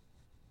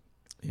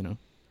 You know,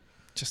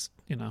 Just,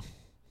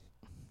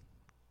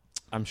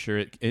 I'm sure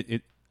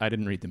it I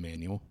didn't read the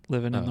manual.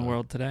 living in the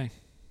world today.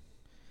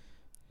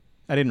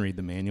 I didn't read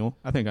the manual.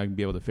 I think I can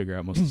be able to figure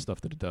out most of the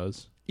stuff that it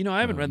does.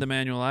 I haven't read the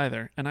manual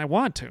either, and I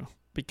want to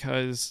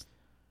because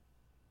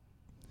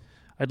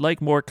I'd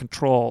like more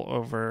control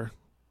over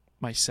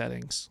my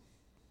settings.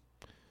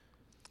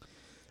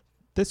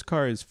 This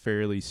car is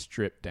fairly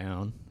stripped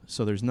down,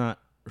 so there's not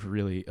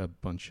really a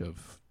bunch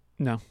of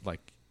No.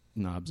 like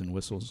knobs and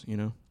whistles, you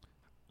know?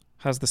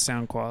 How's the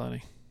sound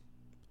quality?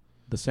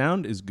 The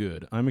sound is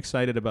good. I'm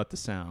excited about the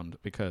sound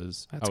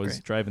because That's I was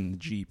great. driving the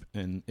Jeep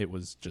and it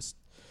was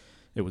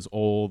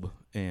old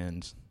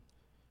and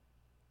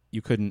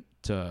you couldn't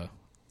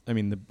I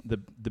mean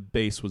the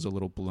bass was a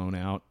little blown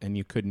out and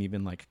you couldn't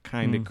even like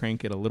kind of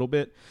crank it a little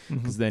bit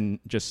because then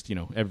just,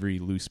 every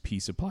loose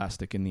piece of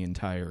plastic in the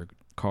entire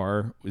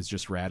car was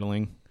just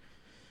rattling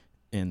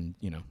and,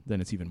 then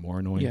it's even more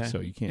annoying, Yeah.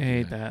 so you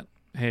can't do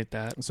Hate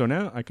that. So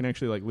now I can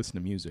actually like listen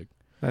to music.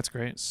 That's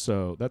great.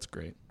 So that's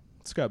great.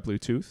 It's got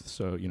Bluetooth,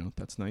 so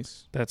that's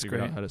nice. That's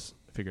Figured great.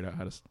 Figured out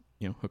how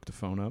to hook the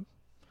phone up.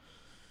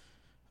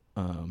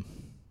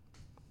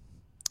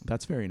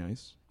 That's very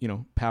nice.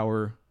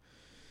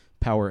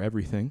 Power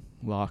everything,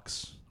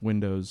 locks,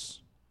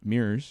 windows,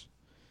 mirrors,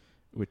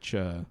 which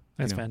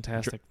That's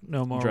fantastic.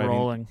 No more driving-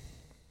 rolling.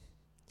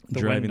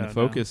 driving window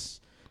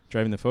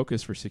the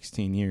Focus for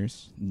 16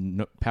 years.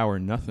 No, power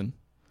nothing.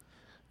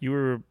 You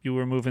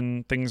were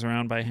moving things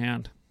around by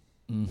hand.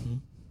 Mm-hmm.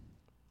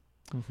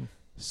 Mm-hmm.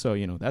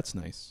 So that's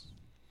nice.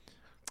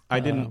 I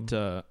didn't.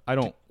 I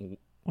don't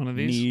One of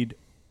these.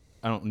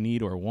 I don't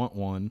need or want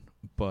one,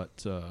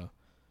 but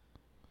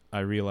I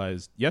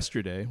realized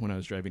yesterday when I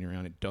was driving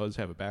around, it does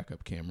have a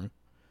backup camera.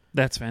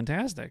 That's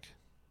fantastic.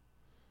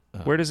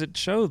 Where does it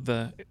show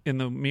in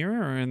the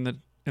mirror or in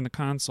the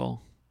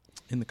console?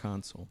 In the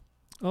console.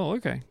 Oh,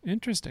 okay.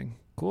 Interesting.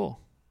 Cool.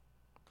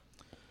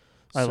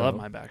 I love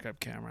my backup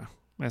camera.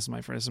 This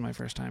is my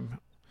first time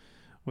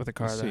with a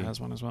car Let's that see. has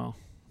one as well.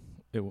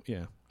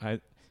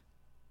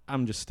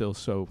 I'm just still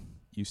so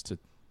used to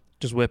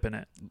Just whipping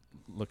it.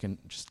 looking.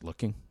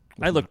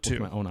 I look with too.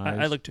 my own eyes.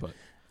 I look too. but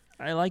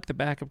I like the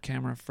backup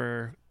camera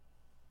for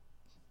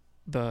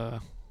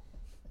the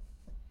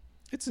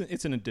It's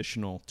an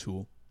additional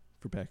tool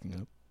for backing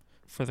up.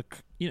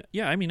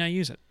 yeah. I mean, I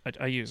use it.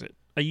 I use it.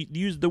 I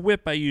use the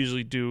whip. I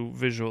usually do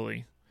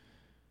visually,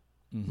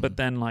 Mm-hmm. but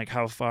then like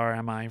how far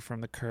am I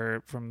from the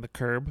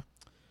curb?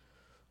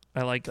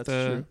 I like That's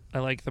true. I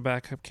like the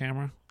backup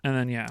camera, and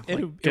then it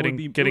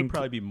would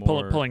probably be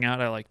more. pulling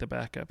out. I like the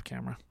backup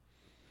camera.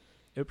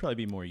 It would probably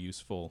be more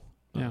useful.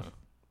 Yeah.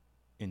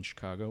 In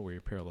Chicago, where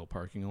you're parallel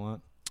parking a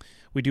lot.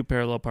 We do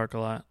parallel park a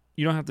lot.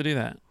 You don't have to do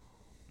that.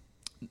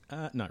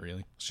 Not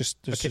really. It's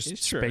just there's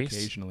just sure, space.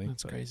 occasionally.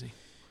 That's but- crazy.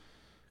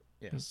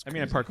 Yeah. That's I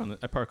mean, I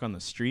crazy. park on the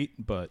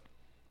street, but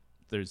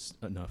there's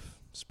enough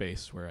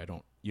space where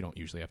you don't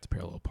usually have to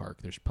parallel park.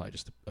 There's probably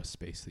just a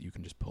space that you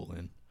can just pull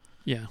in.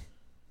 Yeah.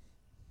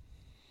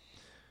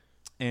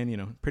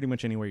 And pretty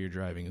much anywhere you're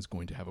driving is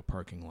going to have a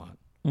parking lot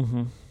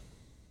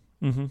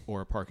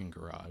or a parking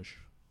garage.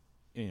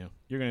 You're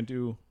going to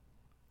do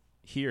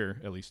here,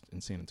 at least in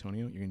San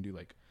Antonio, you're going to do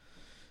like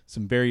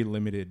some very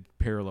limited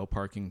parallel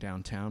parking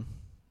downtown.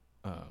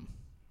 But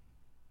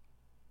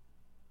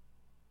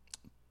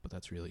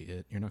that's really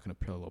it. You're not going to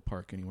parallel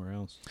park anywhere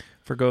else.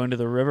 For going to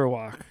the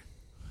Riverwalk,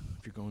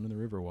 If you're going to the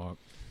Riverwalk.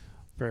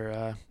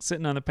 for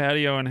sitting on the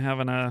patio and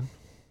having a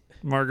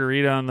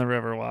margarita on the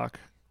Riverwalk,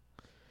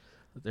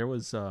 There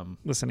was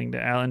listening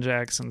to Alan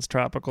Jackson's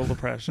Tropical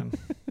Depression.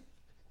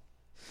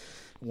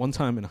 one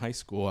time in high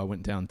school, I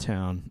went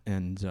downtown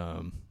and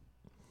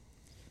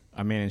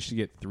I managed to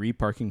get 3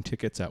 parking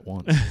tickets at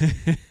once.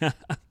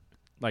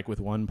 Like with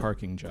one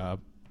parking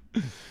job.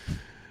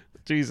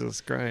 Jesus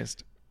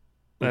Christ.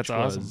 That's which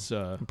awesome. Was,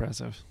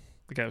 Impressive.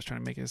 The guy was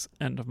trying to make his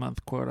end of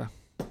month quota.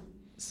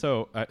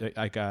 so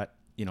I got,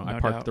 No I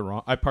parked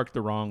doubt. I parked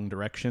the wrong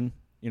direction.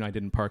 I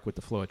didn't park with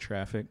the flow of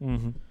traffic,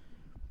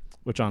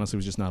 which honestly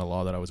was just not a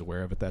law that I was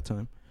aware of at that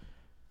time.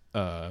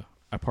 I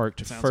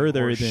parked Sounds like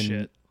further horse than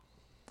shit.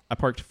 I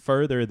parked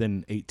further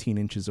than 18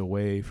 inches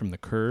away from the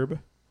curb,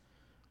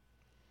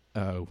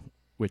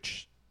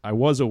 which I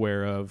was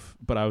aware of,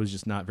 but I was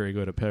just not very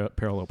good at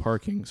parallel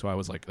parking. So I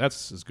was like,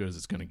 that's as good as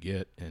it's going to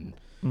get. And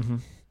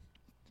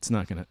it's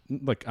not going to,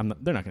 like,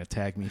 they're not going to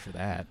tag me for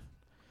that.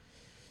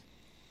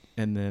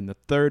 And then the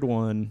third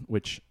one,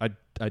 which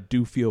I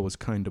do feel was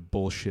kind of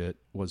bullshit,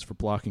 was for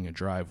blocking a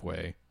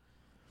driveway.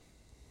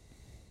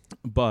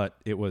 But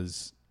it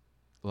was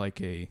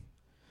like a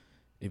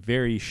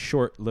very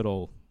short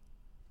little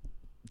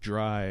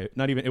drive.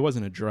 It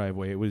wasn't a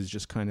driveway. It was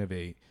just kind of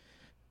a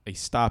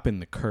stop in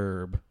the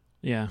curb.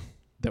 Yeah.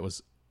 That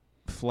was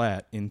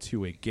flat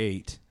into a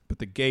gate, but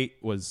the gate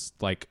was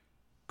like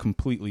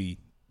completely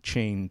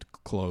chained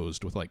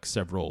closed with like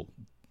several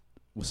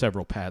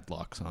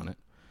padlocks on it.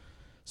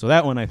 So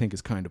that one I think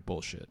is kind of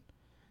bullshit.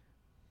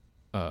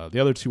 The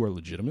other two are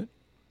legitimate.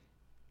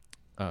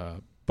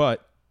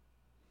 But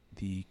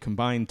the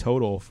combined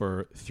total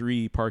for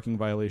 3 parking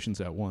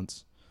violations at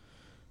once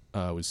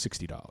was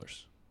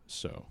 $60.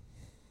 So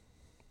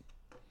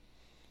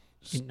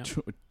You know-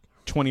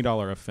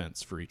 $20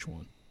 offense for each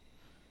one.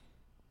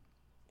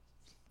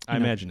 I You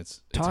know, imagine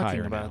it's Talking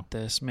higher about now.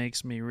 this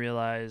makes me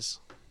realize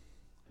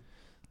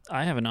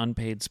I have an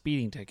unpaid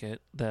speeding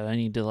ticket that I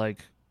need to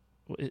like.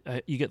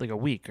 You get like a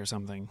week or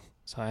something,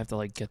 so I have to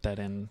like get that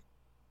in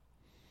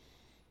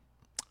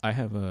I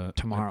have a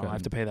tomorrow. I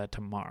have to pay that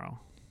tomorrow.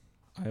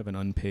 I have an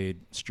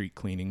unpaid street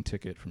cleaning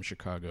ticket from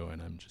Chicago,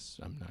 and I'm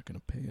not going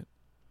to pay it.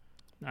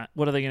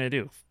 What are they going to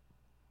do?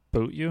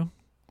 Boot you?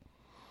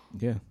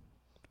 Yeah.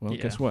 Well,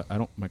 Yeah. guess what?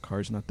 My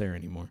car's not there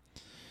anymore.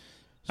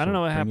 I don't So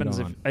know what bring it happens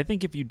if. on. I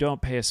think if you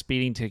don't pay a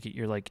speeding ticket,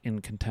 you're like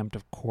in contempt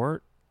of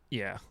court.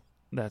 Yeah,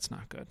 that's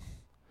not good.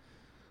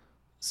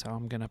 So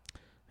I'm gonna.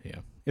 Yeah.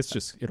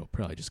 It'll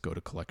probably just go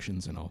to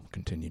collections, and I'll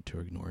continue to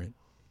ignore it.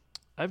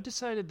 I've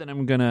decided that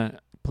I'm gonna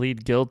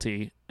plead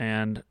guilty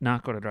and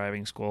not go to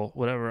driving school.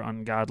 Whatever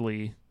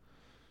ungodly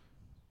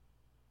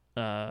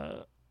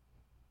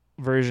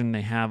version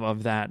they have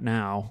of that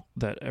now,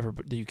 that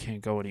everybody you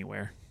can't go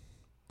anywhere.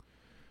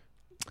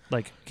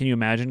 Like, can you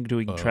imagine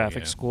doing Oh,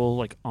 traffic yeah. school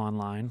like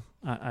online?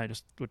 I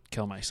just would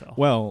kill myself.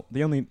 Well,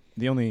 the only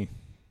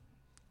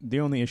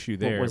issue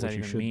there, what does that which you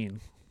even should,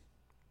 mean?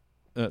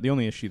 the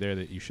only issue there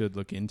that you should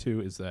look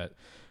into is that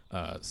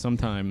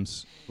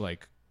sometimes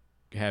like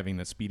having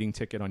the speeding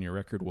ticket on your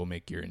record will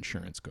make your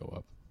insurance go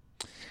up.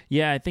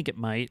 Yeah, I think it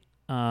might.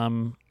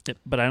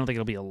 But I don't think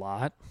it'll be a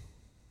lot.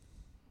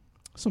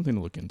 Something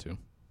to look into.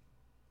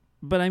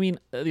 But I mean,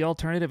 the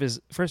alternative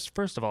is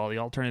first of all, the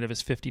alternative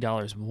is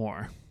 $50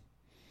 more.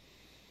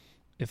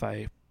 If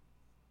I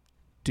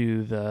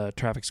do the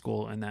traffic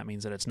school, and that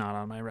means that it's not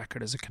on my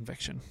record as a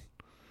conviction.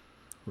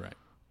 Right.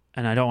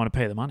 And I don't want to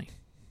pay the money.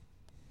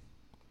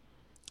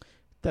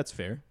 That's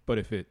fair, but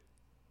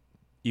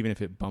even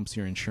if it bumps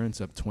your insurance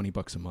up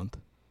 $20 a month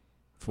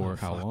for Oh,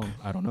 how fuck. long?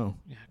 I don't know.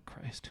 Yeah,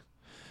 Christ.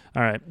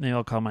 All right, maybe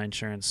I'll call my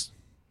insurance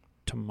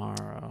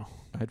tomorrow.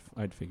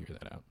 I'd figure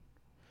that out.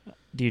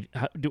 Do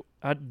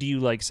you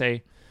like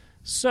say,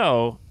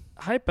 so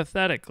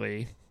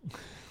hypothetically,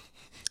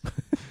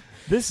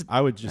 this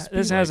I would just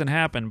this be like, hasn't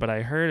happened, but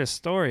I heard a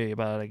story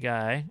about a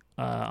guy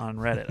on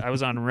Reddit. I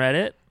was on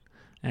Reddit,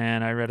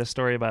 and I read a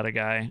story about a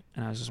guy,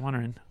 and I was just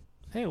wondering,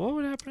 hey, what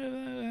would happen if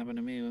that happened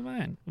to me with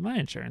my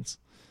insurance?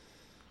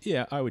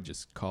 Yeah, I would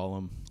just call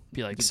them.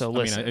 Be like, so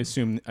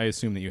listen. I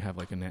assume that you have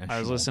like a national. I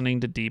was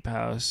listening to Deep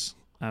House.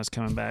 I was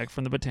coming back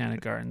from the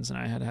Botanic Gardens, and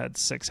I had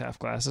 6 half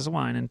glasses of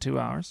wine in 2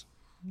 hours.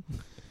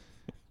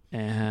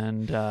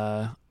 And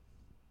the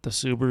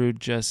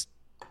Subaru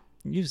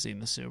you've seen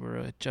the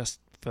Subaru. It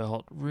just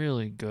felt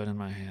really good in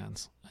my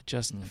hands. It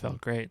just felt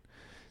great.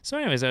 So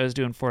anyways, I was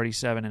doing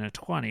 47 and a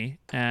 20.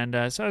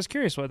 And so I was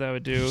curious what that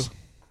would do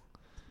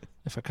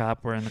if a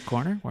cop were in the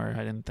corner where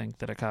I didn't think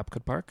that a cop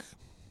could park.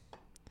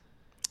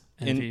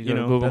 And if you go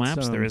to Google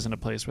Maps, there isn't a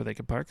place where they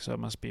could park, so it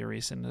must be a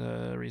recent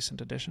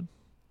addition.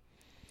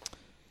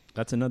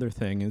 That's another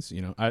thing is,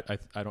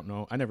 I don't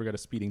know. I never got a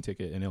speeding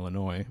ticket in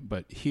Illinois,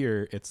 but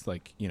here it's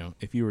like,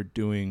 if you were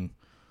doing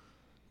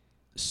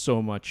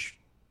so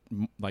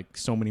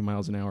many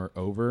miles an hour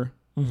over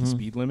the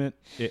speed limit,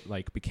 it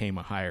like became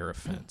a higher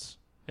offense.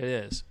 It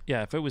is.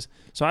 Yeah, if it was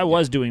so I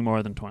was doing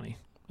more than 20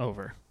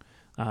 over.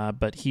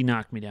 But he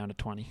knocked me down to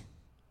 20.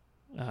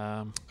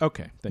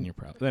 Okay, then it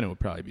would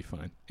probably be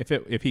fine.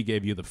 If he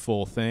gave you the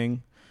full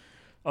thing.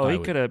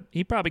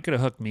 He probably could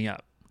have hooked me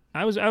up.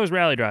 I was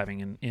rally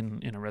driving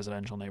in a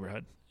residential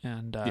neighborhood,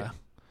 and a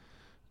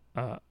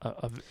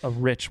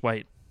rich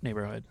white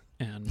neighborhood,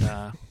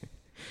 and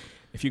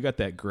if you got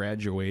that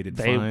graduated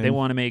they fine,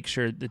 want to make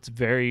sure it's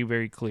very,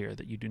 very clear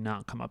that you do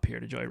not come up here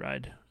to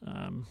joyride,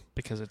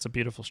 because it's a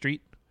beautiful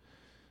street,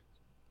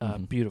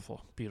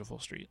 beautiful, beautiful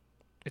street.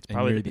 It's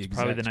probably the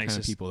nicest kind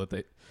of people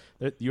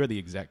you're the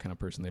exact kind of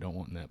person they don't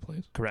want in that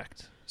place.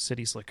 Correct.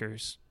 City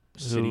slickers.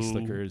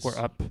 Slickers. We're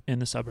up in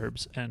the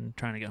suburbs and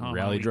trying to get home.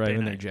 Rally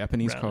driving their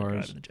Japanese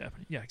cars.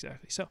 Yeah,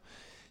 exactly.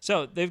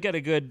 So they've got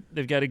a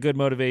good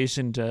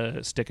motivation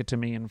to stick it to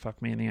me and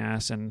fuck me in the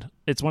ass. And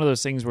it's one of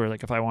those things where,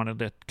 like, if I wanted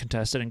to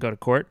contest it and go to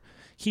court,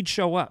 he'd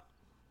show up.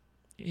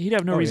 He'd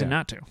have no reason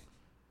not to.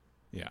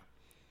 Yeah.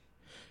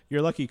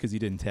 You're lucky because he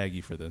didn't tag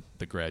you for the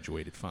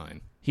graduated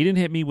fine. He didn't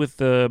hit me with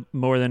the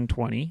more than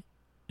 20,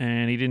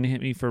 and he didn't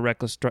hit me for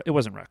reckless. It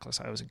wasn't reckless.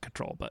 I was in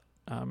control, but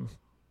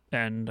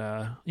and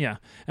I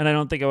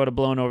don't think I would have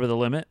blown over the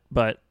limit,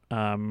 but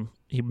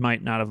he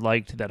might not have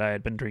liked that I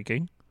had been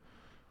drinking.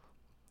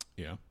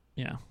 Yeah.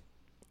 Yeah.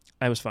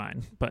 I was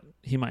fine, but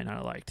he might not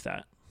have liked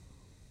that.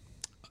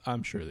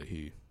 I'm sure that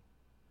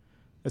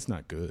it's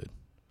not good.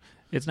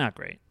 It's not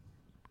great.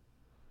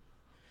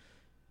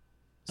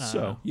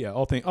 So, yeah,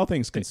 all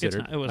things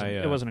considered.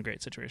 It wasn't a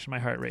great situation. My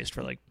heart raced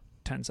for like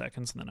 10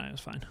 seconds, and then I was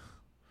fine.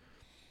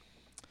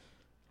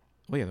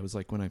 Well, yeah, that was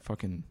like when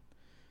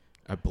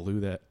I blew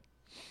that.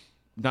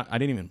 I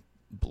didn't even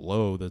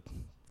blow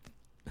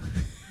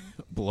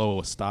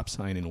a stop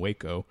sign in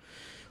Waco.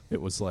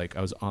 It was like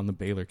I was on the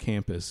Baylor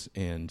campus,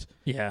 and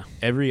Yeah.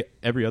 every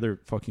other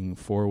fucking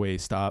four-way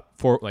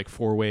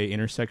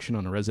intersection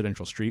on a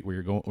residential street where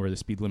you're going, where the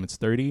speed limit's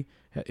 30,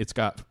 it's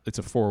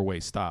a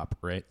four-way stop,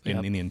 right?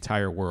 Yep. In the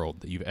entire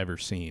world that you've ever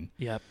seen.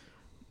 Yep.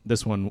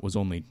 This one was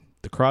only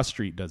the cross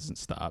street doesn't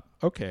stop.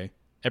 Okay.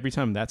 Every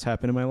time that's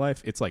happened in my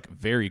life, it's like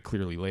very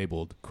clearly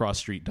labeled.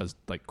 Cross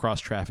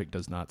traffic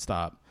does not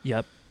stop.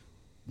 Yep.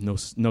 No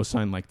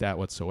sign like that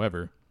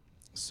whatsoever.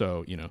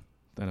 So,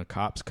 then a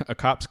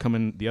cop's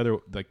coming the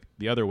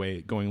other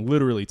way, going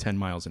literally 10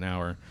 miles an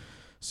hour.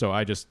 So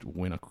I just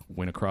went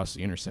across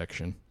the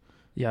intersection,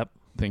 Yep.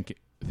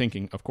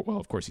 thinking of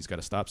course he's got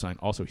a stop sign.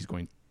 Also, he's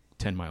going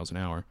 10 miles an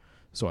hour,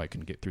 so I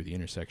can get through the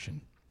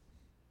intersection.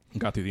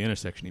 Got through the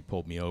intersection, he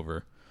pulled me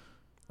over,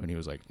 and he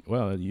was like,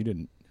 "Well, I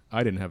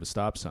didn't have a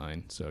stop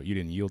sign, so you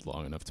didn't yield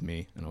long enough to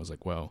me." And I was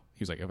like, "Well,"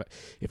 he was like,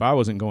 "If I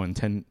wasn't going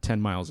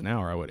 10 miles an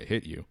hour, I would have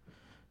hit you."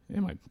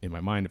 In my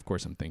mind, of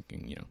course, I'm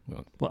thinking,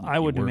 Well, I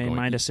wouldn't have made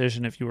my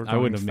decision if you were going faster.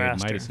 I wouldn't have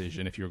made my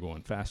decision if you were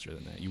going faster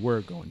than that. You were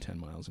going 10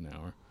 miles an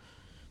hour.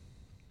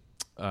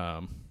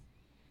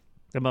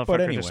 The motherfucker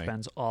but anyway. just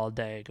spends all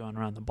day going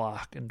around the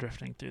block and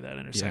drifting through that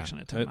intersection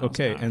at 10 miles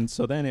okay, an hour. and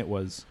so then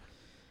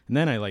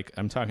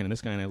I'm talking to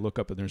this guy, and I look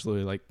up, and there's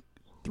literally like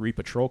 3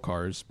 patrol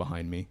cars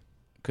behind me,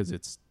 because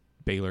it's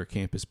Baylor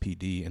Campus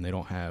PD, and they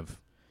don't have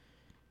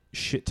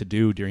shit to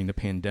do during the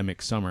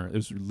pandemic summer. It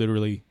was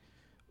literally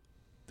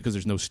because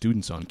there's no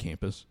students on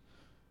campus.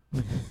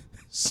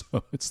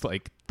 So it's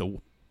like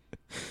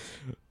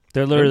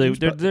they're literally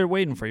they're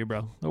waiting for you,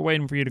 bro. They're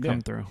waiting for you to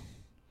come through.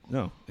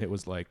 No, it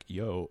was like,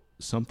 yo,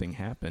 something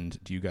happened.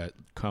 Do you got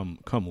come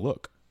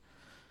look?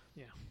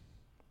 Yeah.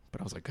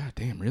 But I was like, God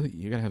damn, really?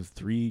 You gotta have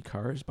 3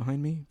 cars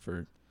behind me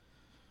for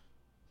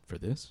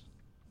this?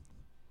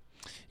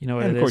 You know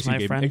what and it of course is,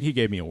 my friend? he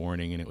gave me a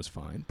warning, and it was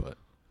fine. But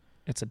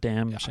it's a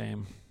damn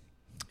shame.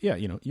 yeah,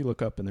 you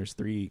look up, and there's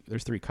 3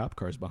 cop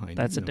cars behind you.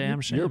 That's a damn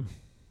shame.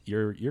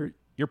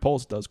 Your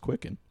pulse does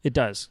quicken. It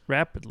does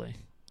rapidly.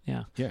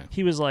 Yeah. Yeah.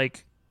 He was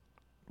like,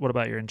 "What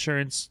about your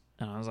insurance?"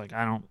 And I was like,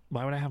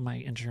 why would I have my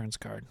insurance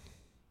card?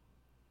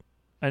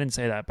 I didn't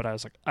say that, but I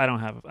was like, I don't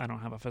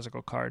have a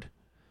physical card.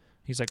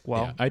 He's like,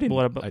 well, yeah, I didn't.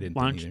 What about, I didn't.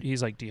 Why don't you,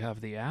 he's like, do you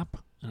have the app?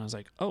 And I was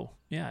like, oh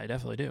yeah, I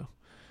definitely do.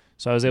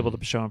 So I was able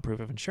to show him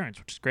proof of insurance,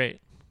 which is great.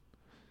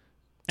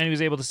 And he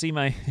was able to see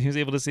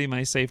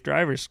my safe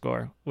driver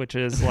score, which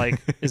is like,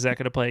 is that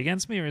going to play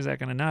against me or is that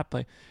going to not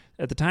play?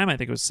 At the time, I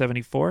think it was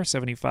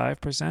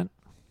 75%,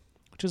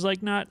 which is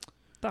like not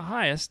the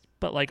highest,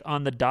 but like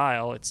on the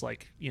dial, it's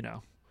like,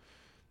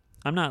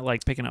 I'm not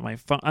like picking up my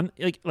phone. I'm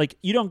like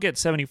you don't get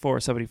 74 or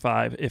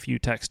 75 if you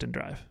text and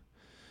drive.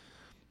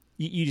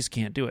 You just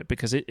can't do it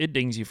because it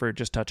dings you for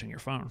just touching your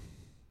phone.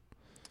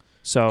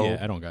 So yeah,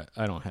 I don't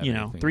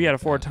have 3 out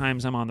of 4 that.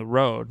 times I'm on the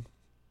road,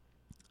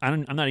 I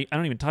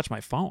don't even touch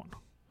my phone.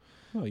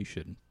 Well, you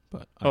shouldn't.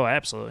 But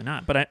Absolutely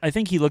not. But I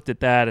think he looked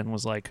at that and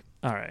was like,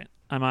 all right,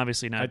 I'm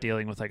obviously not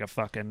dealing with like a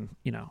fucking,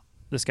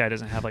 this guy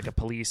doesn't have like a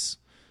police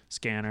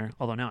scanner,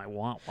 although now I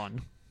want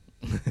one.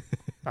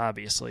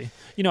 Obviously.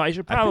 I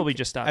should probably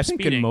just stop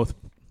speeding.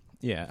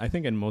 I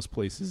think in most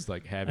places,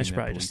 like having that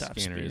police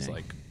scanner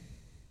speeding.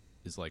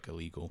 is like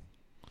illegal.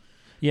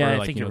 Yeah, or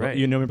like, I think you're right.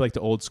 You remember like the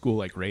old school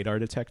like radar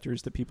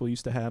detectors that people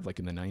used to have like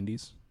in the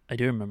 90s? I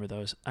do remember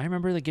those. I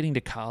remember like getting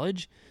to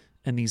college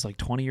and these like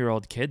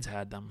 20-year-old kids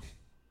had them.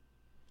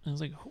 I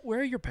was like, where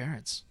are your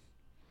parents?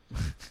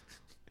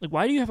 Like,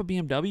 why do you have a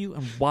BMW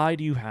and why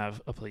do you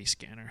have a police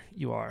scanner?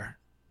 You are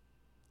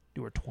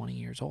 20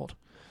 years old.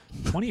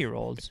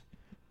 20-year-olds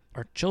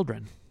are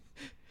children.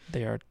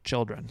 They are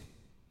children.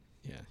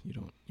 Yeah,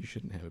 you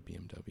shouldn't have a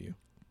BMW.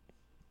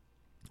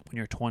 When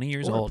you're 20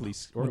 years Or a old,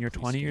 police- when or a you're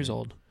police 20 years scanner.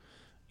 old,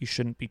 you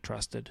shouldn't be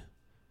trusted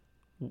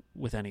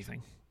with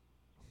anything.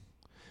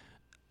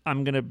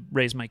 I'm going to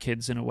raise my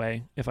kids in a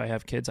way. If I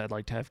have kids, I'd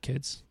like to have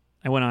kids.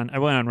 I went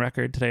on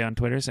record today on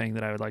Twitter saying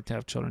that I would like to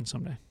have children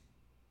someday.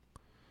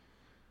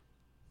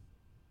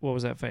 What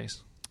was that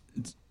face?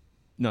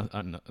 No,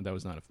 that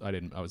was not.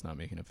 I was not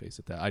making a face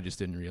at that. I just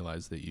didn't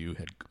realize that you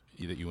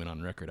went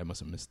on record. I must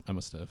have missed.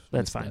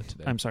 That's fine. That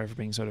today. I'm sorry for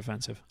being so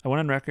defensive. I went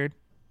on record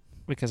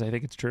because I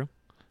think it's true.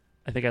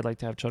 I think I'd like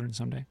to have children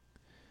someday.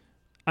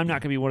 I'm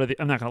not gonna be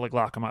I'm not gonna like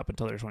lock them up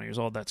until they're 20 years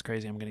old. That's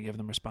crazy. I'm gonna give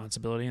them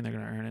responsibility and they're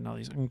gonna earn it and all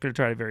these. I'm gonna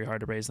try very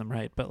hard to raise them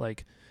right. But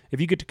like, if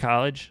you get to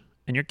college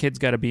and your kid's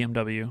got a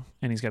BMW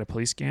and he's got a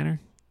police scanner,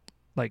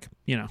 like,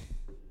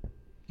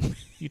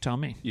 you tell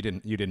me. You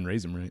didn't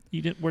raise him right.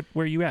 You didn't.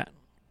 Where you at?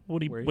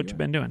 What you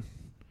been doing?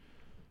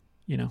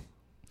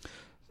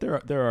 There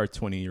are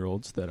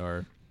 20-year-olds that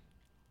are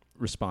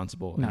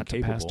responsible Not and to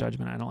capable. pass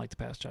judgment. I don't like to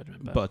pass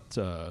judgment. But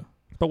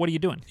what are you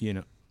doing?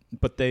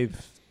 But they've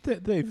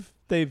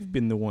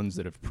been the ones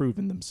that have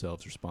proven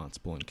themselves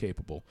responsible and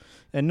capable,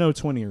 and no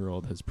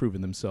 20-year-old has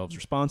proven themselves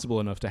responsible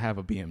enough to have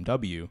a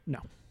BMW. No.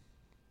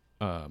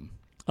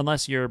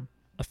 Unless you're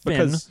a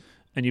Finn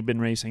and you've been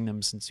racing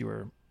them since you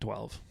were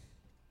 12.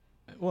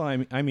 Well,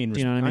 I mean, Do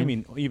you know what I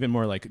mean? even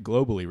more like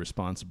globally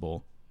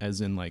responsible,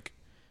 as in like,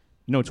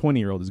 no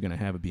 20-year-old is going to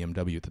have a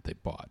BMW that they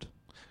bought.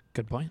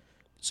 Good point.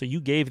 So you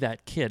gave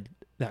that kid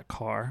that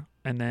car,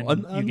 and then Well,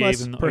 you gave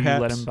unless him, or you let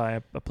perhaps- him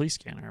buy a police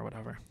scanner or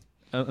whatever.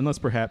 Unless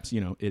perhaps,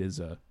 it is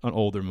an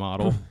older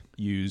model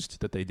used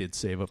that they did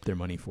save up their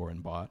money for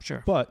and bought.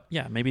 Sure. But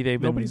Yeah, maybe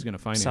they've nobody's been going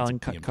to finance selling a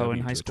BMW Cutco in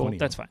to high a school. 20-year-old.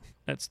 That's fine.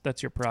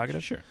 That's your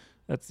prerogative. Sure.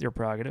 That's your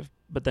prerogative.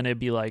 But then it'd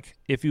be like,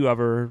 if you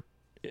ever,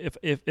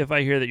 if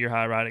I hear that you're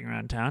hot riding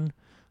around town,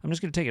 I'm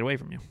just going to take it away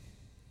from you.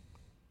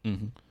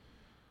 Mm-hmm.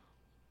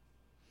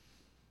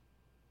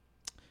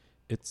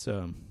 It's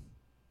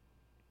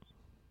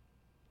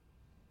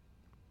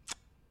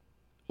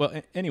well.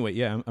 Anyway,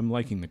 yeah, I'm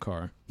liking the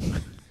car.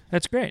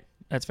 That's great.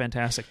 That's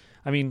fantastic.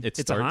 I mean, It it's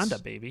a starts- Honda,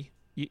 baby.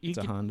 It's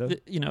a Honda.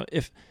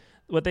 If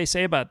what they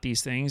say about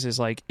these things is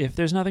like, if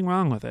there's nothing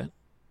wrong with it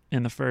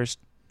in the first,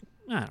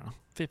 I don't know,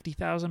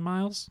 50,000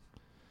 miles,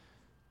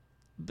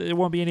 there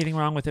won't be anything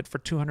wrong with it for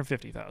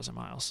 250,000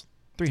 miles,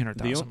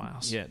 300,000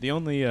 miles. Yeah, the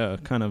only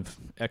kind of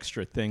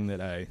extra thing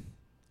that I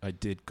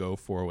did go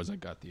for was I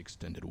got the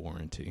extended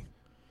warranty.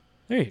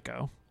 There you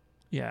go.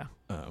 Yeah.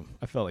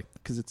 I felt like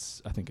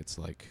because I think it's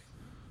like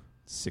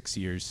 6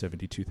 years,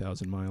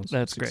 72,000 miles.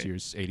 That's 6 great.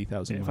 years,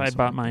 80,000 If miles. I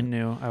bought something like mine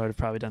new, I would have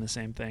probably done the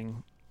same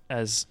thing.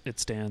 As it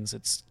stands,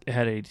 it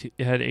had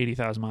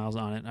 80,000 miles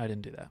on it. I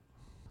didn't do that. that.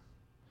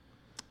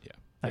 Yeah,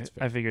 that's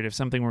fair. I figured if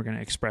something were going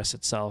to express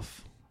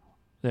itself,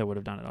 they would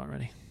have done it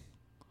already.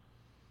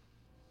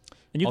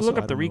 And you can Also, look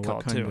up I the don't know what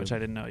recall kind too, of- which I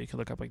didn't know. You could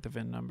look up like the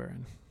VIN number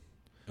and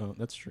Oh,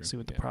 that's true. see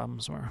what the Yeah.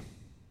 problems were.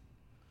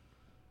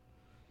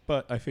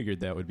 But I figured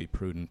that would be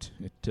prudent.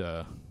 It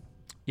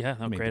Yeah,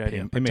 no, made great the idea.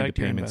 it made the Protect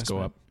your payments go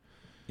investment. up.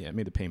 Yeah, it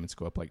made the payments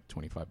go up like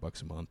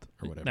 $25 a month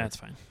or whatever. That's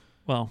fine.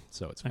 Well,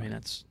 so it's I fine. mean,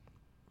 that's.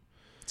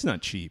 It's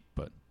not cheap,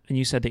 but And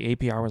you said the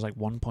APR was like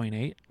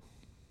 1.8.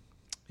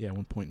 yeah,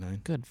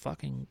 1.9. Good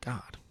fucking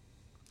God.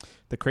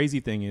 The crazy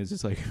thing is,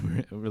 it's like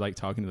we're like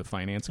talking to the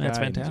finance guy. That's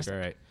and fantastic. He's like,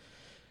 all right.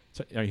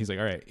 So he's like,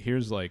 all right.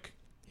 Here's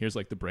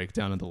like the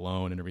breakdown of the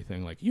loan and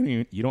everything. Like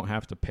you don't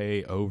have to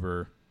pay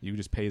over. You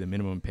just pay the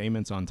minimum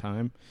payments on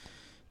time,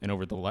 and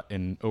over the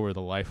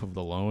life of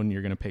the loan,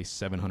 you're gonna pay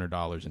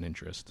 $700 in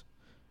interest.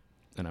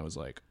 And I was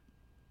like,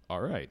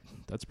 all right,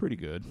 that's pretty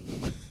good.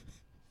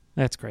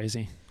 That's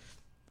crazy.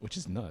 Which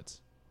is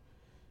nuts.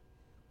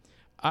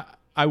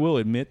 I will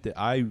admit that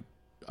I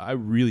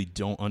really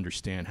don't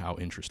understand how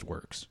interest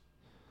works.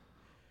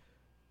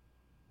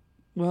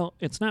 Well,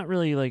 it's not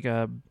really like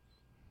a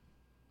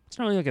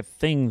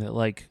thing that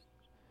like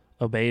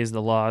obeys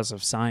the laws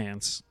of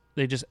science.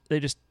 They're just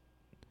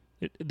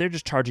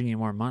charging you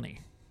more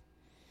money.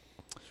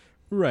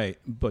 Right,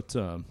 but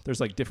there's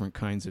like different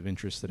kinds of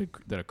interest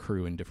that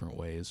accrue in different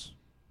ways.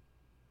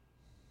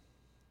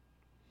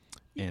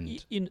 And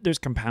There's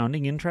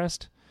compounding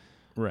interest,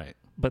 right,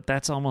 but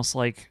that's almost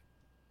like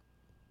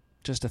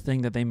just a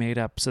thing that they made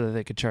up so that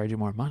they could charge you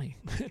more money.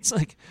 It's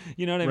like,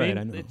 you know what I Right, mean?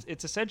 I know.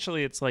 It's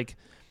essentially it's like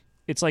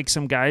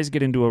some guys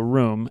get into a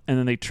room and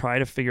then they try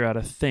to figure out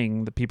a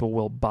thing that people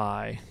will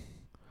buy.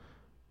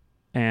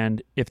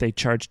 And if they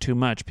charge too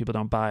much, people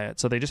don't buy it.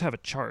 So they just have a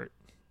chart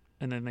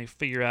and then they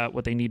figure out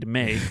what they need to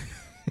make.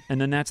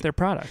 And then that's their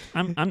product.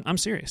 I'm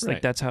serious. Right.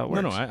 Like that's how it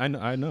works. No,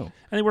 I know. And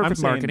they work I'm with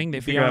saying marketing. They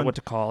figure out beyond- what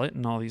to call it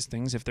and all these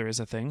things if there is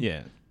a thing.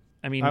 Yeah,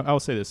 I mean, I'll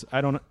say this.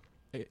 I don't.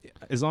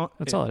 As long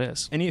that's all it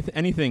is.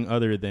 anything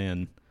other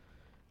than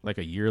like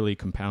a yearly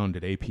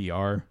compounded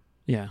APR,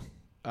 Yeah.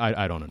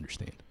 I don't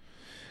understand.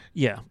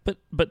 Yeah,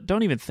 but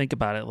don't even think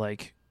about it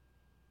like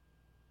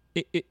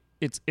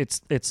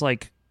it's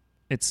like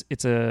it's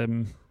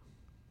a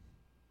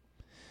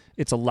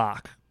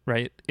lock,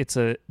 right?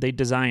 They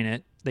design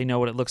it, they know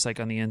what it looks like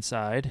on the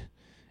inside.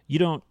 You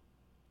don't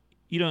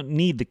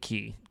need the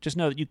key. Just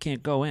know that you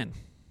can't go in.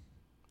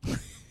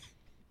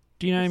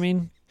 Do you know what I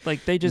mean?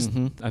 Like they just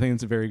I think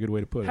it's a very good way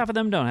to put half it. of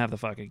them don't have the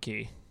fucking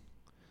key.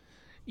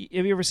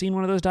 Have you ever seen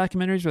one of those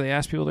documentaries where they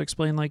ask people to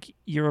explain like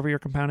year-over-year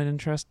compounded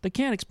interest? They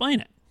can't explain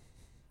it.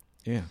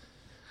 Yeah.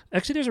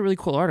 Actually, there's a really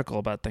cool article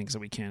about things that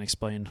we can't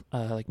explain,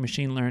 like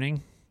machine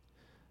learning,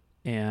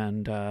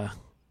 and our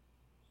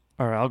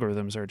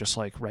algorithms are just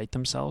like write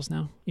themselves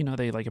now. You know,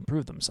 they like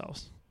improve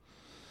themselves.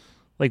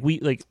 Like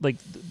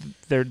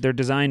they're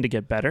designed to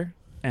get better,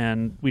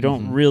 and we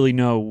don't really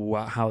know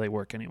how they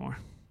work anymore.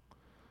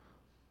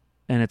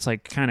 And it's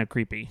like kind of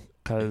creepy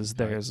because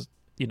there's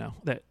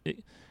that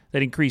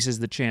increases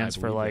the chance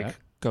for believe like that.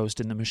 ghost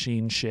in the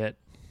machine shit.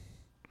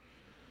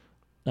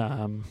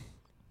 I'm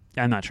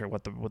not sure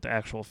what the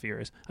actual fear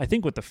is. I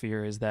think what the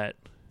fear is that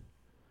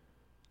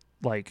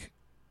like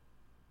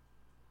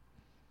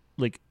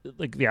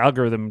the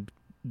algorithm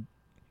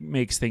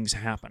makes things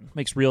happen,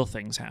 makes real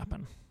things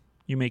happen.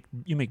 You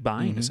make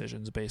buying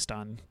decisions based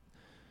on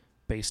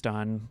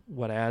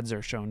what ads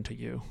are shown to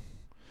you.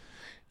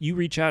 You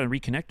reach out and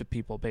reconnect with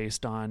people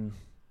based on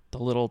the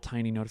little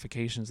tiny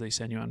notifications they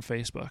send you on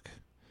Facebook.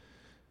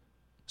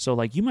 So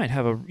like you might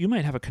have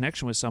a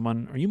connection with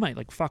someone, or you might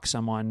like fuck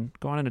someone,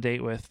 go on a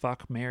date with,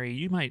 fuck, marry.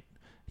 You might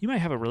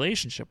have a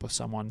relationship with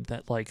someone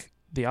that like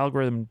the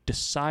algorithm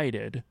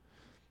decided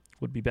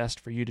would be best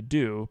for you to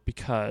do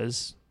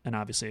because, and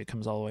obviously it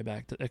comes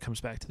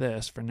back to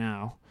this for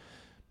now,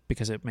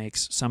 because it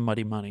makes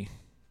somebody money.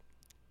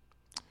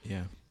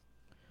 Yeah.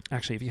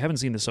 Actually, if you haven't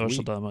seen The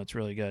Social Dilemma, it's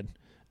really good.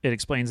 It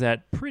explains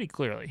that pretty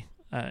clearly,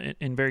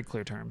 in very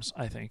clear terms,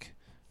 I think.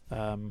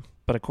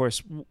 But of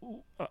course,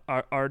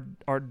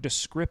 our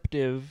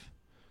descriptive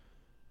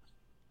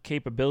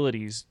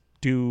capabilities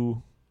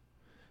do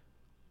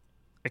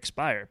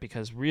expire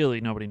because really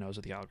nobody knows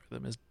what the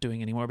algorithm is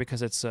doing anymore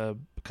because it's a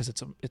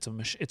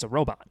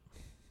robot.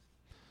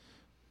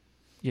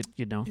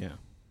 You know. Yeah.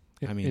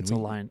 It's a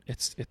line.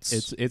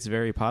 It's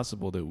very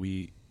possible that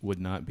we would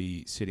not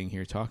be sitting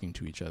here talking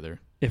to each other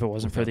if it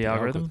wasn't for the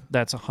algorithm.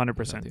 That's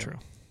 100% true.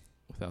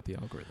 Without the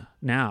algorithm.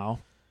 Now,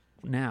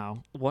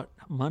 what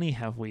money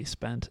have we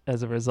spent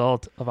as a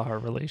result of our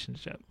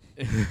relationship?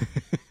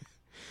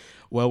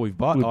 Well, we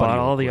bought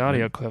all the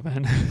audio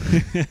equipment.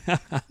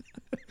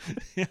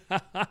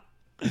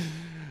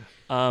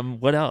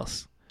 What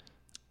else?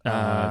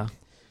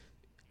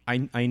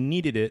 I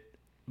needed it,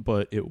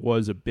 but it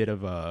was a bit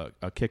of a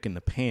kick in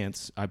the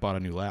pants. I bought a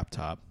new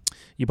laptop.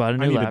 You bought a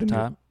new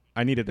laptop?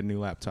 I needed a new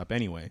laptop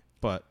anyway,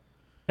 but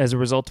as a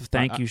result of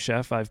Thank You,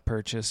 Chef, I've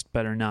purchased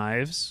better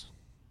knives.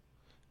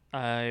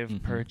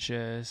 I've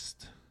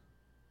purchased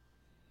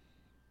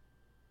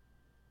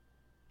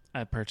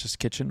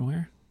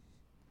kitchenware,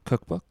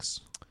 cookbooks.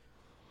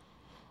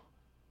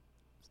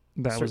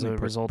 That was a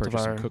result of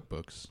our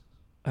cookbooks.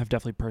 I've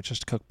definitely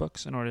purchased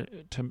cookbooks in order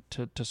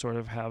to sort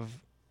of have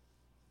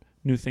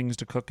new things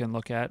to cook and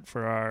look at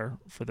for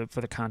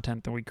the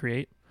content that we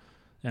create,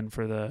 and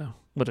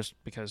just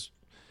because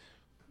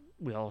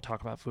we all talk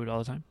about food all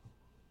the time.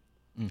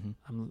 Mm-hmm.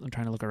 I'm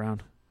trying to look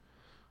around.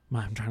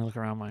 I'm trying to look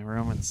around my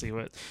room and see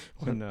what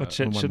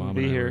shouldn't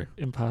be here.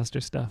 Imposter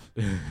stuff.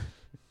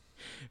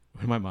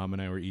 When my mom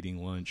and I were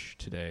eating lunch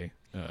today,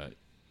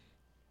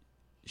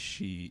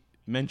 she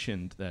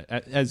mentioned that,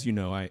 as you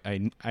know,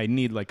 I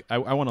need I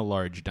want a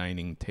large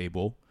dining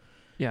table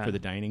for the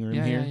dining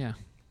room here.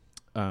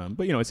 Yeah.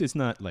 But it's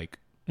not like,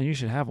 and you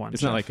should have one.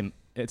 It's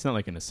not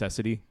like a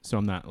necessity, so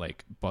I'm not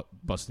like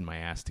busting my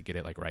ass to get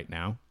it like right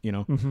now.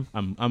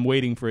 Mm-hmm. I'm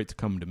waiting for it to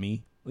come to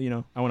me.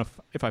 I want to.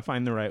 If I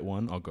find the right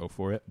one, I'll go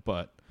for it.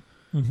 But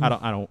I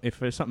don't. If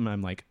there's something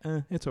I'm like,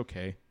 it's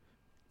okay.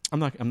 I'm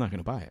not going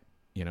to buy it.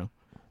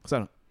 Because I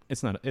don't.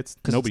 It's not. It's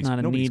not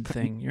a need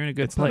thing. You're in a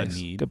good place. Not a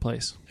need. Good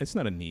place. It's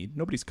not a need.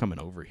 Nobody's coming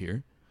over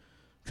here,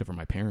 except for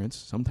my parents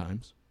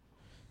sometimes.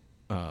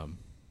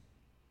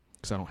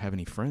 Because I don't have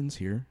any friends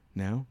here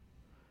now.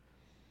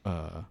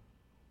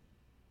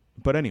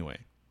 But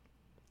anyway,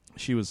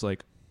 she was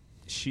like,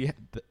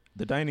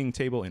 the dining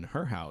table in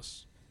her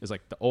house is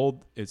like the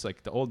old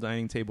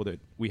dining table that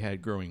we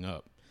had growing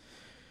up,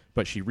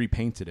 but she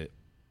repainted it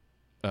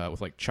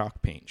with like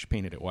chalk paint. She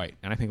painted it white,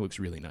 and I think it looks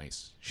really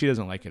nice. She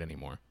doesn't like it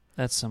anymore.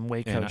 That's some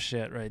Waco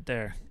shit right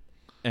there.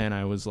 And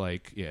I was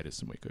like, yeah, it is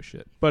some Waco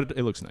shit, but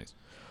it looks nice.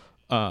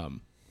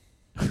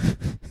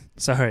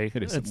 Sorry,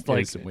 it is it's some, like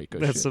it is some Waco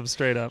that's shit. some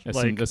straight up That's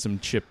like some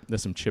Chip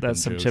and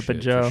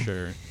Joe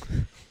for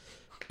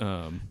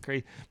sure.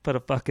 Great. Put a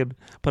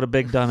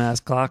big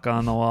dumbass clock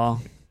on the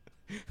wall.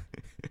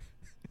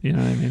 You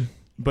know what I mean?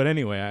 But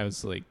anyway, I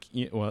was like,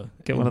 get one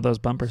of those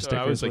bumper stickers.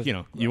 I was like,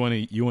 you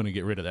want to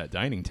get rid of that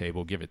dining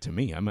table? Give it to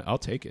me. I'll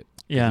take it.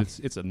 Yeah,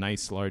 it's a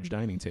nice large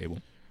dining table.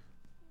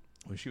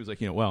 Well, she was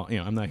like,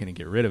 I'm not going to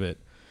get rid of it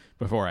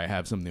before I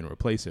have something to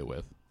replace it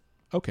with.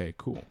 Okay,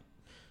 cool.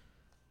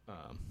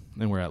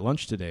 Then we're at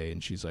lunch today,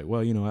 and she's like,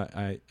 well,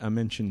 I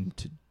mentioned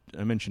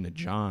to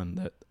John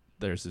that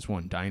there's this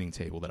one dining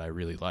table that I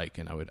really like,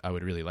 and I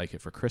would really like it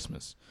for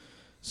Christmas.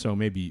 So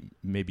maybe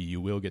you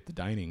will get the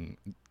dining.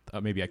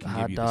 Maybe I can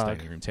give you this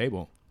dining room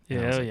table. And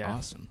I was like,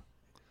 awesome.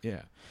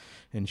 Yeah.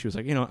 And she was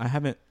like, I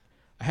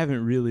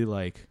haven't really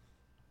like.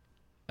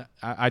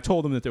 I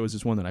told him that there was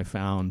this one that I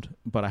found,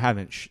 but I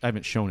haven't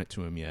shown it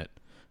to him yet,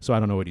 so I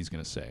don't know what he's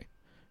gonna say.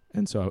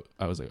 And so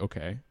I was like,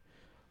 okay,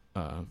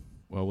 well,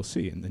 we'll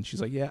see. And then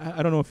she's like, yeah,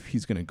 I don't know if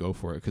he's gonna go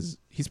for it because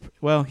he's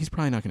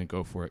probably not gonna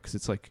go for it because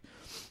it's like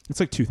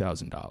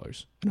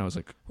 $2,000. And I was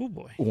like, oh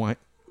boy, why?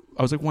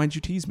 I was like, why did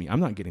you tease me?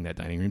 I'm not getting that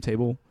dining room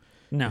table.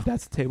 No, if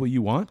that's the table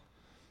you want,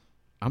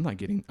 I'm not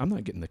getting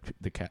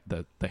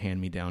the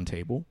hand me down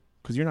table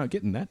because you're not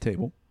getting that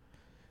table.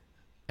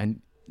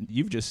 And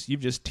you've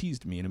just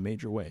teased me in a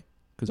major way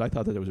because I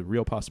thought that there was a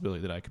real possibility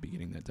that I could be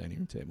getting that dining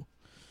room table.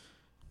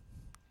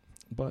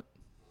 But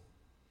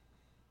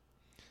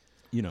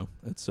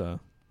it's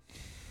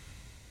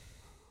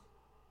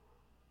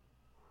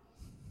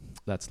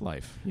that's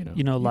life.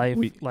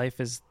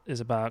 Life is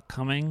about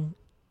coming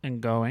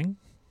and going.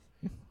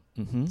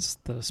 Mm-hmm. It's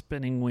the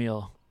spinning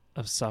wheel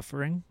of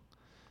suffering,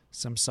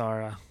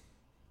 samsara,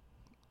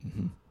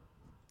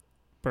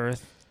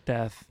 birth,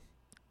 death,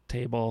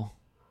 table,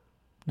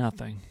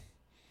 nothing.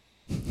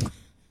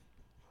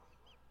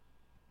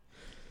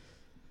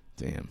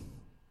 Damn.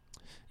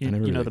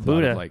 The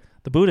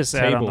Buddha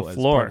sat on the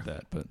floor.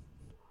 But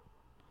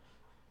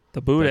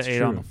the Buddha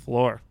ate on the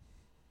floor.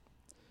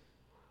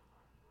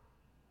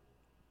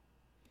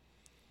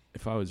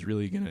 If I was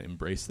really going to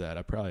embrace that,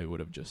 I probably would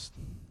have just,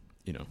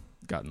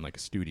 gotten like a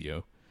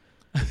studio.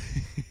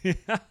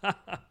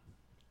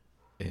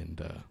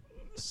 And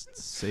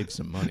Save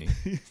some money.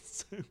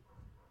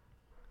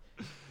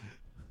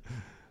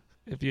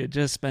 If you had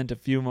just spent a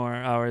few more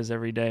hours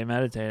every day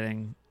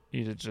meditating,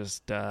 you'd have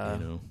just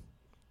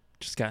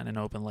just gotten an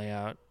open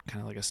layout,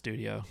 kind of like a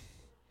studio.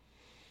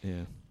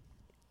 Yeah.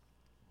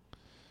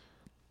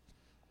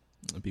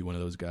 I'd be one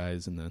of those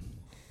guys in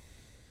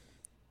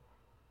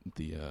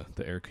the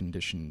air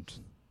conditioned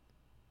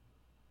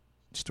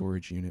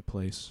storage unit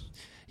place.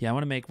 Yeah, I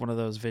want to make one of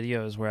those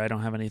videos where I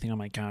don't have anything on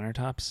my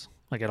countertops,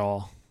 like at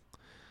all.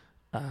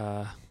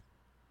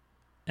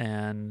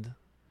 And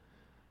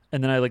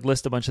then I like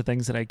list a bunch of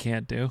things that I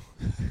can't do.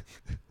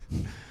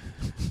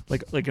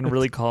 like in a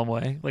really calm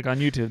way. Like on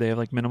YouTube they have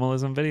like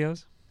minimalism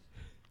videos.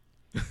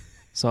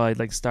 So I'd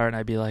like start and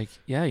I'd be like,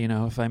 yeah,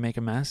 if I make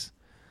a mess,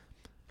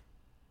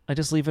 I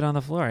just leave it on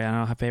the floor. I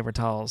don't have paper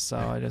towels, so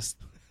I just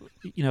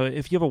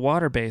if you have a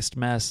water-based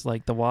mess,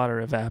 like the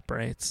water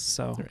evaporates.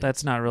 So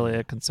that's not really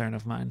a concern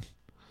of mine.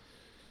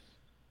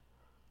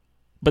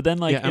 But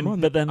then I'm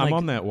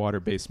on that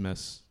water-based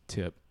mess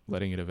tip,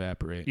 letting it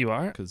evaporate. You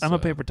are? I'm a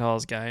paper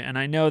towels guy, and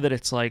I know that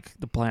it's like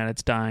the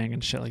planet's dying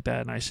and shit like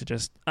that, and I should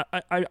just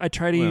I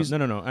try to use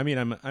No. I mean,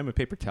 I'm a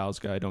paper towels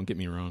guy, don't get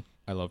me wrong.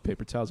 I love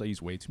paper towels. I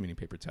use way too many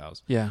paper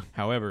towels. Yeah.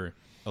 However,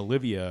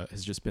 Olivia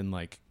has just been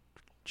like,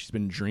 she's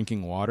been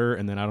drinking water,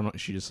 and then I don't know,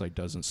 she just like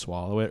doesn't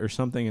swallow it or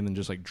something, and then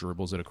just like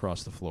dribbles it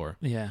across the floor.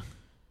 Yeah.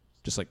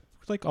 Just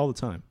like all the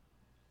time.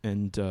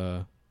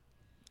 And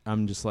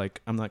I'm just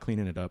like, I'm not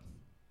cleaning it up.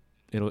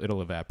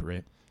 It'll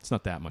evaporate. It's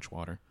not that much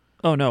water.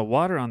 Oh no,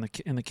 water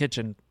in the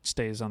kitchen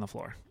stays on the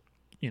floor.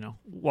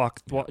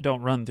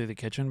 Don't run through the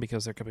kitchen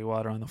because there could be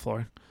water on the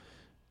floor.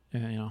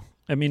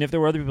 I mean, if there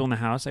were other people in the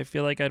house, I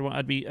feel like I'd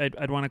want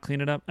to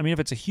clean it up. I mean, if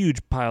it's a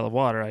huge pile of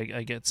water,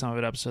 I get some of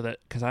it up so that,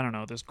 because I don't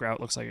know, this grout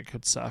looks like it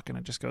could suck, and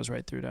it just goes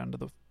right through down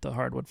to the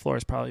hardwood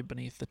floors, probably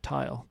beneath the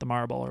tile, the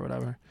marble or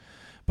whatever.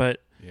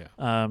 But yeah,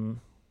 I'd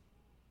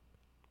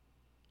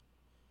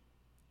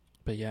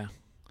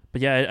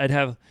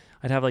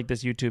have like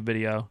this YouTube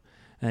video,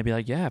 and I'd be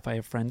like, yeah, if I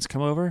have friends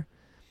come over,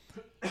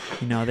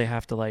 they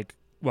have to like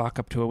walk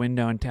up to a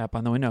window and tap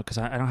on the window because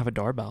I don't have a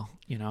doorbell.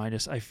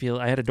 I feel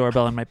I had a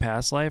doorbell in my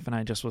past life, and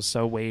I just was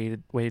so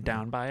weighed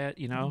down by it.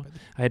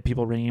 I had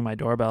people ringing my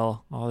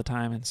doorbell all the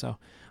time, and so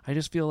I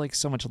just feel like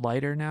so much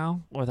lighter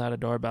now without a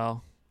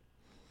doorbell.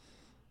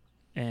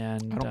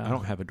 And I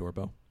don't have a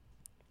doorbell.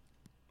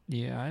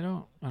 Yeah, I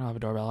don't have a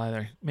doorbell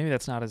either. Maybe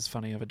that's not as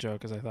funny of a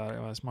joke as I thought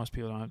it was. Most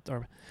people don't have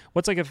doorbell.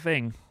 What's like a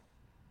thing?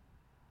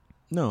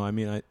 No, I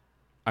mean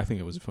I think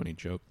it was a funny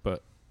joke,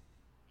 but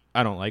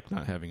I don't like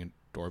not having a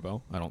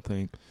doorbell, I don't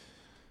think.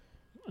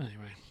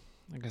 Anyway,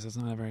 I guess it's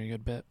not a very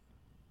good bit.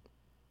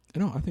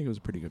 No, I think it was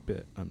a pretty good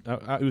bit.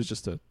 It was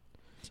just a...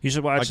 You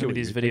should watch some of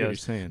these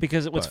videos.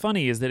 Because what's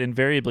funny is that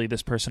invariably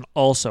this person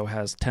also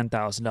has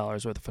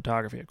 $10,000 worth of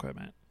photography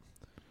equipment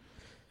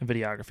and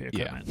videography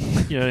equipment.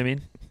 Yeah. You know what I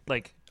mean?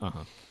 Like,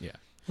 yeah.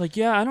 Like,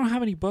 yeah, I don't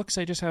have any books.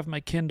 I just have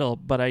my Kindle,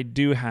 but I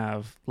do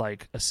have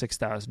like a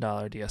 $6,000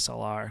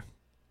 DSLR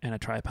and a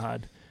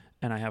tripod,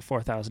 and I have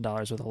 $4,000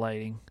 worth of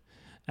lighting,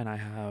 and I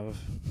have,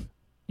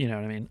 you know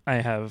what I mean? I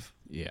have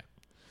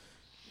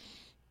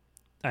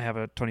a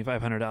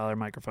 $2,500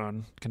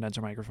 microphone,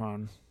 condenser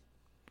microphone,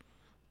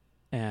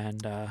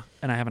 and I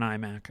have an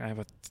iMac. I have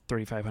a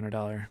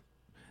 $3,500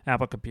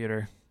 Apple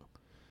computer.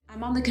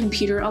 I'm on the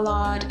computer a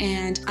lot,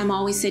 and I'm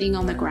always sitting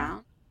on the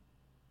ground.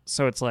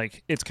 So it's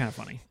like, it's kind of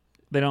funny.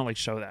 They don't like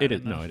show that. It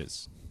is. No, it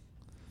is.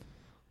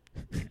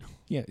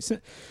 Yeah.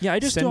 Yeah, I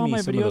just do all my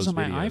videos on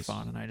my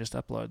iPhone, and I just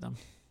upload them.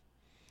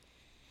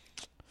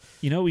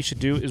 You know what we should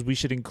do is we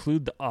should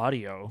include the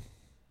audio.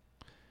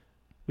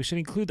 We should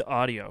include the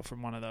audio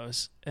from one of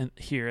those and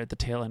here at the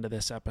tail end of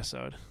this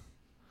episode.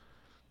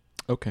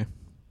 Okay.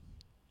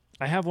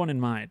 I have one in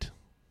mind.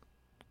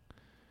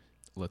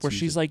 Let's where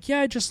she's like,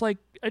 yeah, I just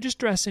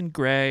dress in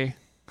gray.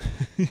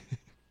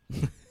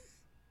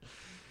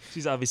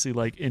 She's obviously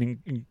like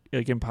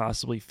like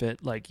impossibly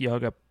fit, like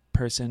yoga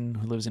person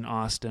who lives in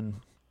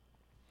Austin,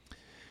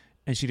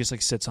 and she just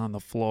like sits on the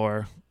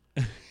floor.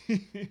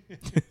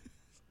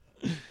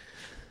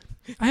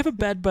 I have a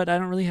bed, but I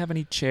don't really have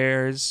any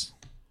chairs.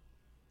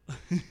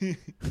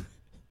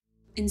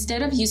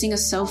 Instead of using a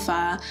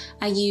sofa,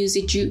 I use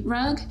a jute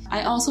rug.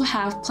 I also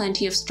have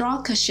plenty of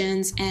straw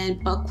cushions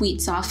and buckwheat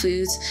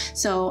zafus,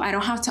 so I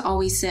don't have to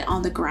always sit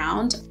on the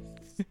ground.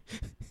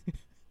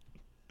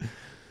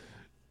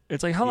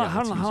 It's like, how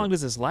long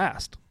does this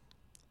last?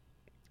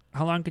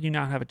 How long can you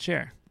not have a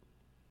chair?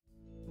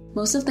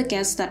 Most of the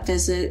guests that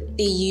visit,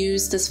 they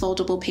use this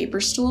foldable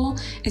paper stool.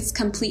 It's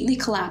completely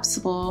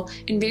collapsible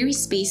and very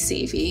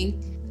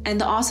space-saving.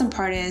 And the awesome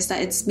part is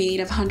that it's made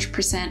of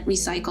 100%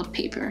 recycled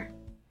paper.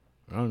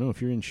 I don't know,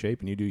 if you're in shape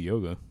and you do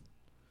yoga,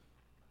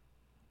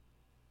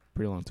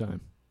 pretty long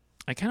time.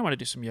 I kind of want to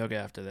do some yoga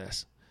after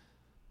this.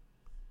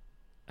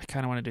 I've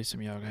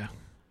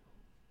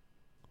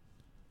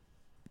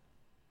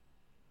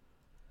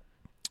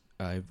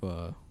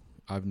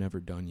never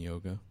done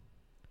yoga.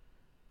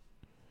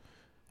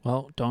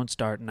 Well, don't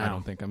start now. I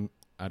don't think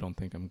I don't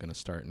think I'm gonna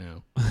start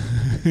now.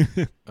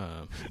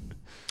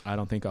 I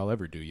don't think I'll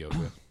ever do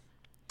yoga.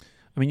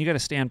 I mean, you got to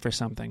stand for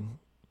something.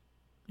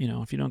 You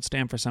know, if you don't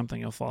stand for something,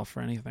 you'll fall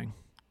for anything.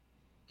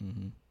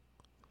 Mm-hmm.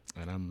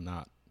 And I'm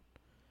not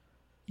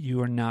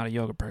You are not a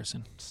yoga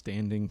person.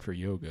 standing for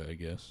yoga, I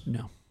guess,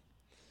 No.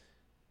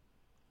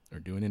 or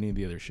doing any of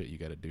the other shit you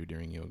got to do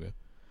during yoga.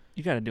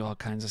 You got to do all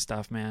kinds of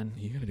stuff, man.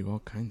 You got to do all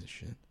kinds of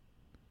shit.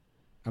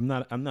 I'm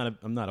not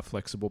a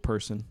flexible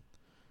person.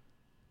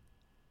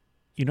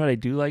 You know what I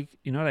do like?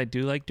 You know what I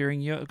do like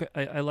during yoga?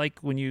 I like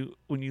when you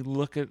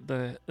look at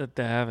the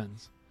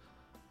heavens.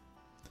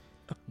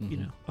 You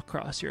know,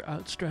 across your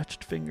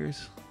outstretched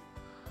fingers.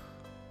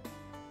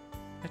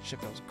 That shit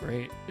feels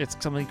great. It's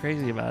something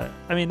crazy about it.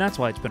 I mean, that's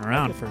why it's been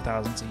around for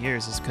thousands of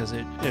years, is because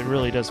it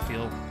really does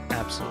feel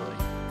absolutely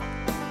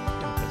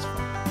dope as fuck.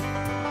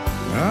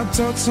 I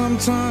thought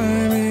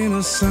sometime in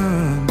the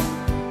sun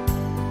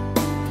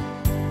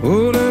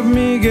would let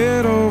me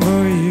get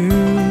over you,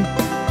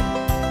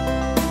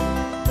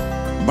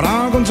 but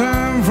I've gone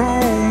time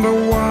from the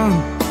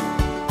one.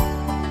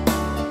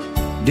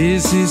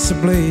 This is a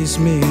place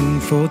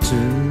meant for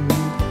two.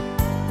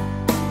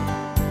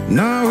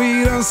 Now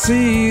we don't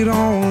sit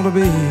on the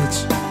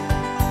beach,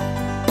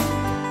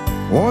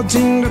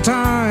 watching the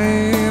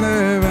tide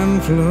ebb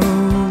and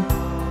flow.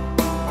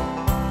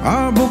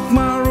 I booked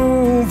my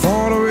room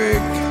for the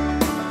week,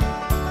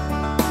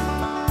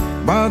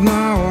 but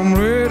now I'm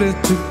ready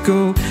to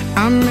go.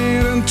 I'm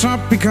in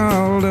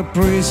tropical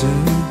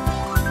depression.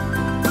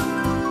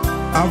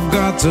 I've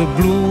got the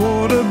blue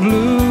water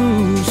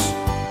blues.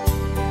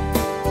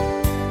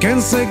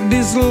 Can't shake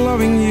this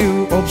loving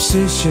you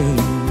obsession.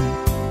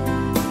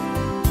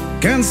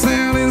 Can't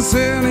stand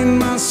insane in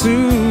my shoes.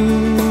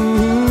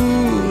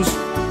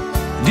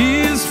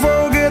 This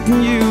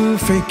forgetting you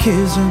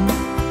vacation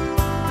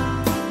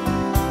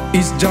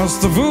is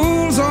just a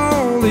fool's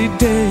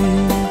holiday.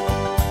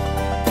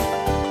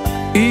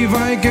 If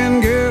I can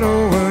get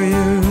over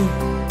you,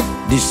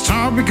 this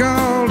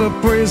tropical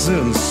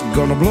depression's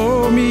gonna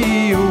blow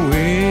me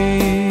away.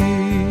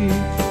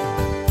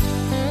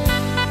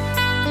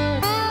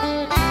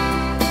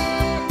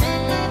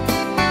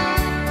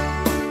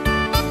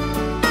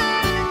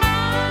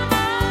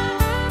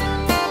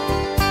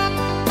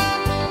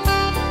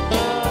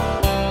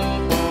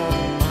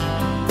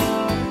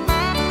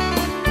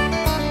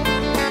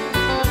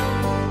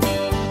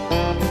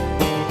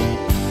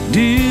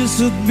 This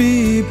would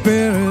be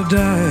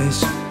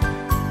paradise,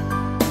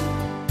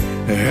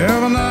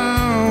 heaven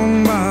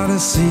down by the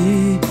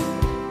sea.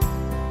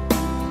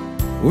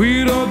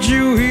 Without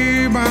you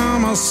here by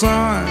my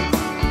side,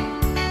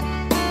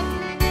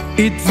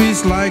 it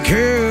feels like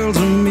hell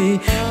to me.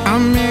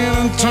 I'm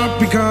in a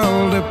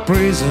tropical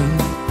depression.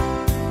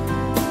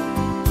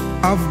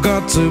 I've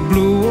got the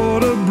blue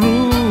water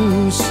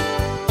blues.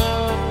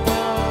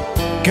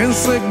 Can't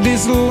shake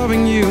this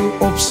loving you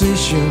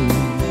obsession.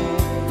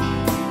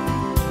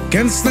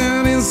 Can't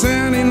stand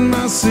insane in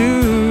my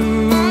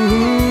shoes.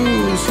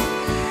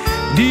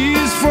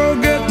 This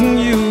forgetting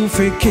you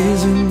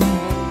vacation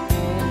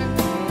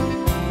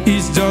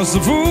is just a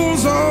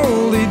fool's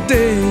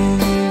holiday.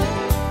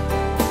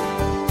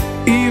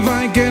 If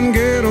I can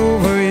get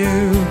over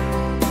you,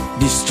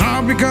 this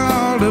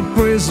tropical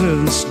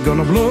depression's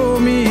gonna blow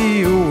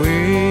me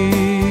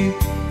away.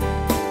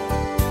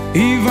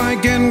 If I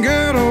can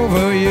get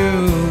over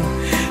you,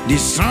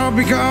 this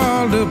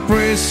tropical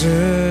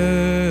depression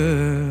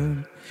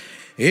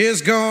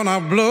is gonna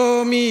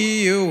blow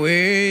me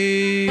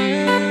away.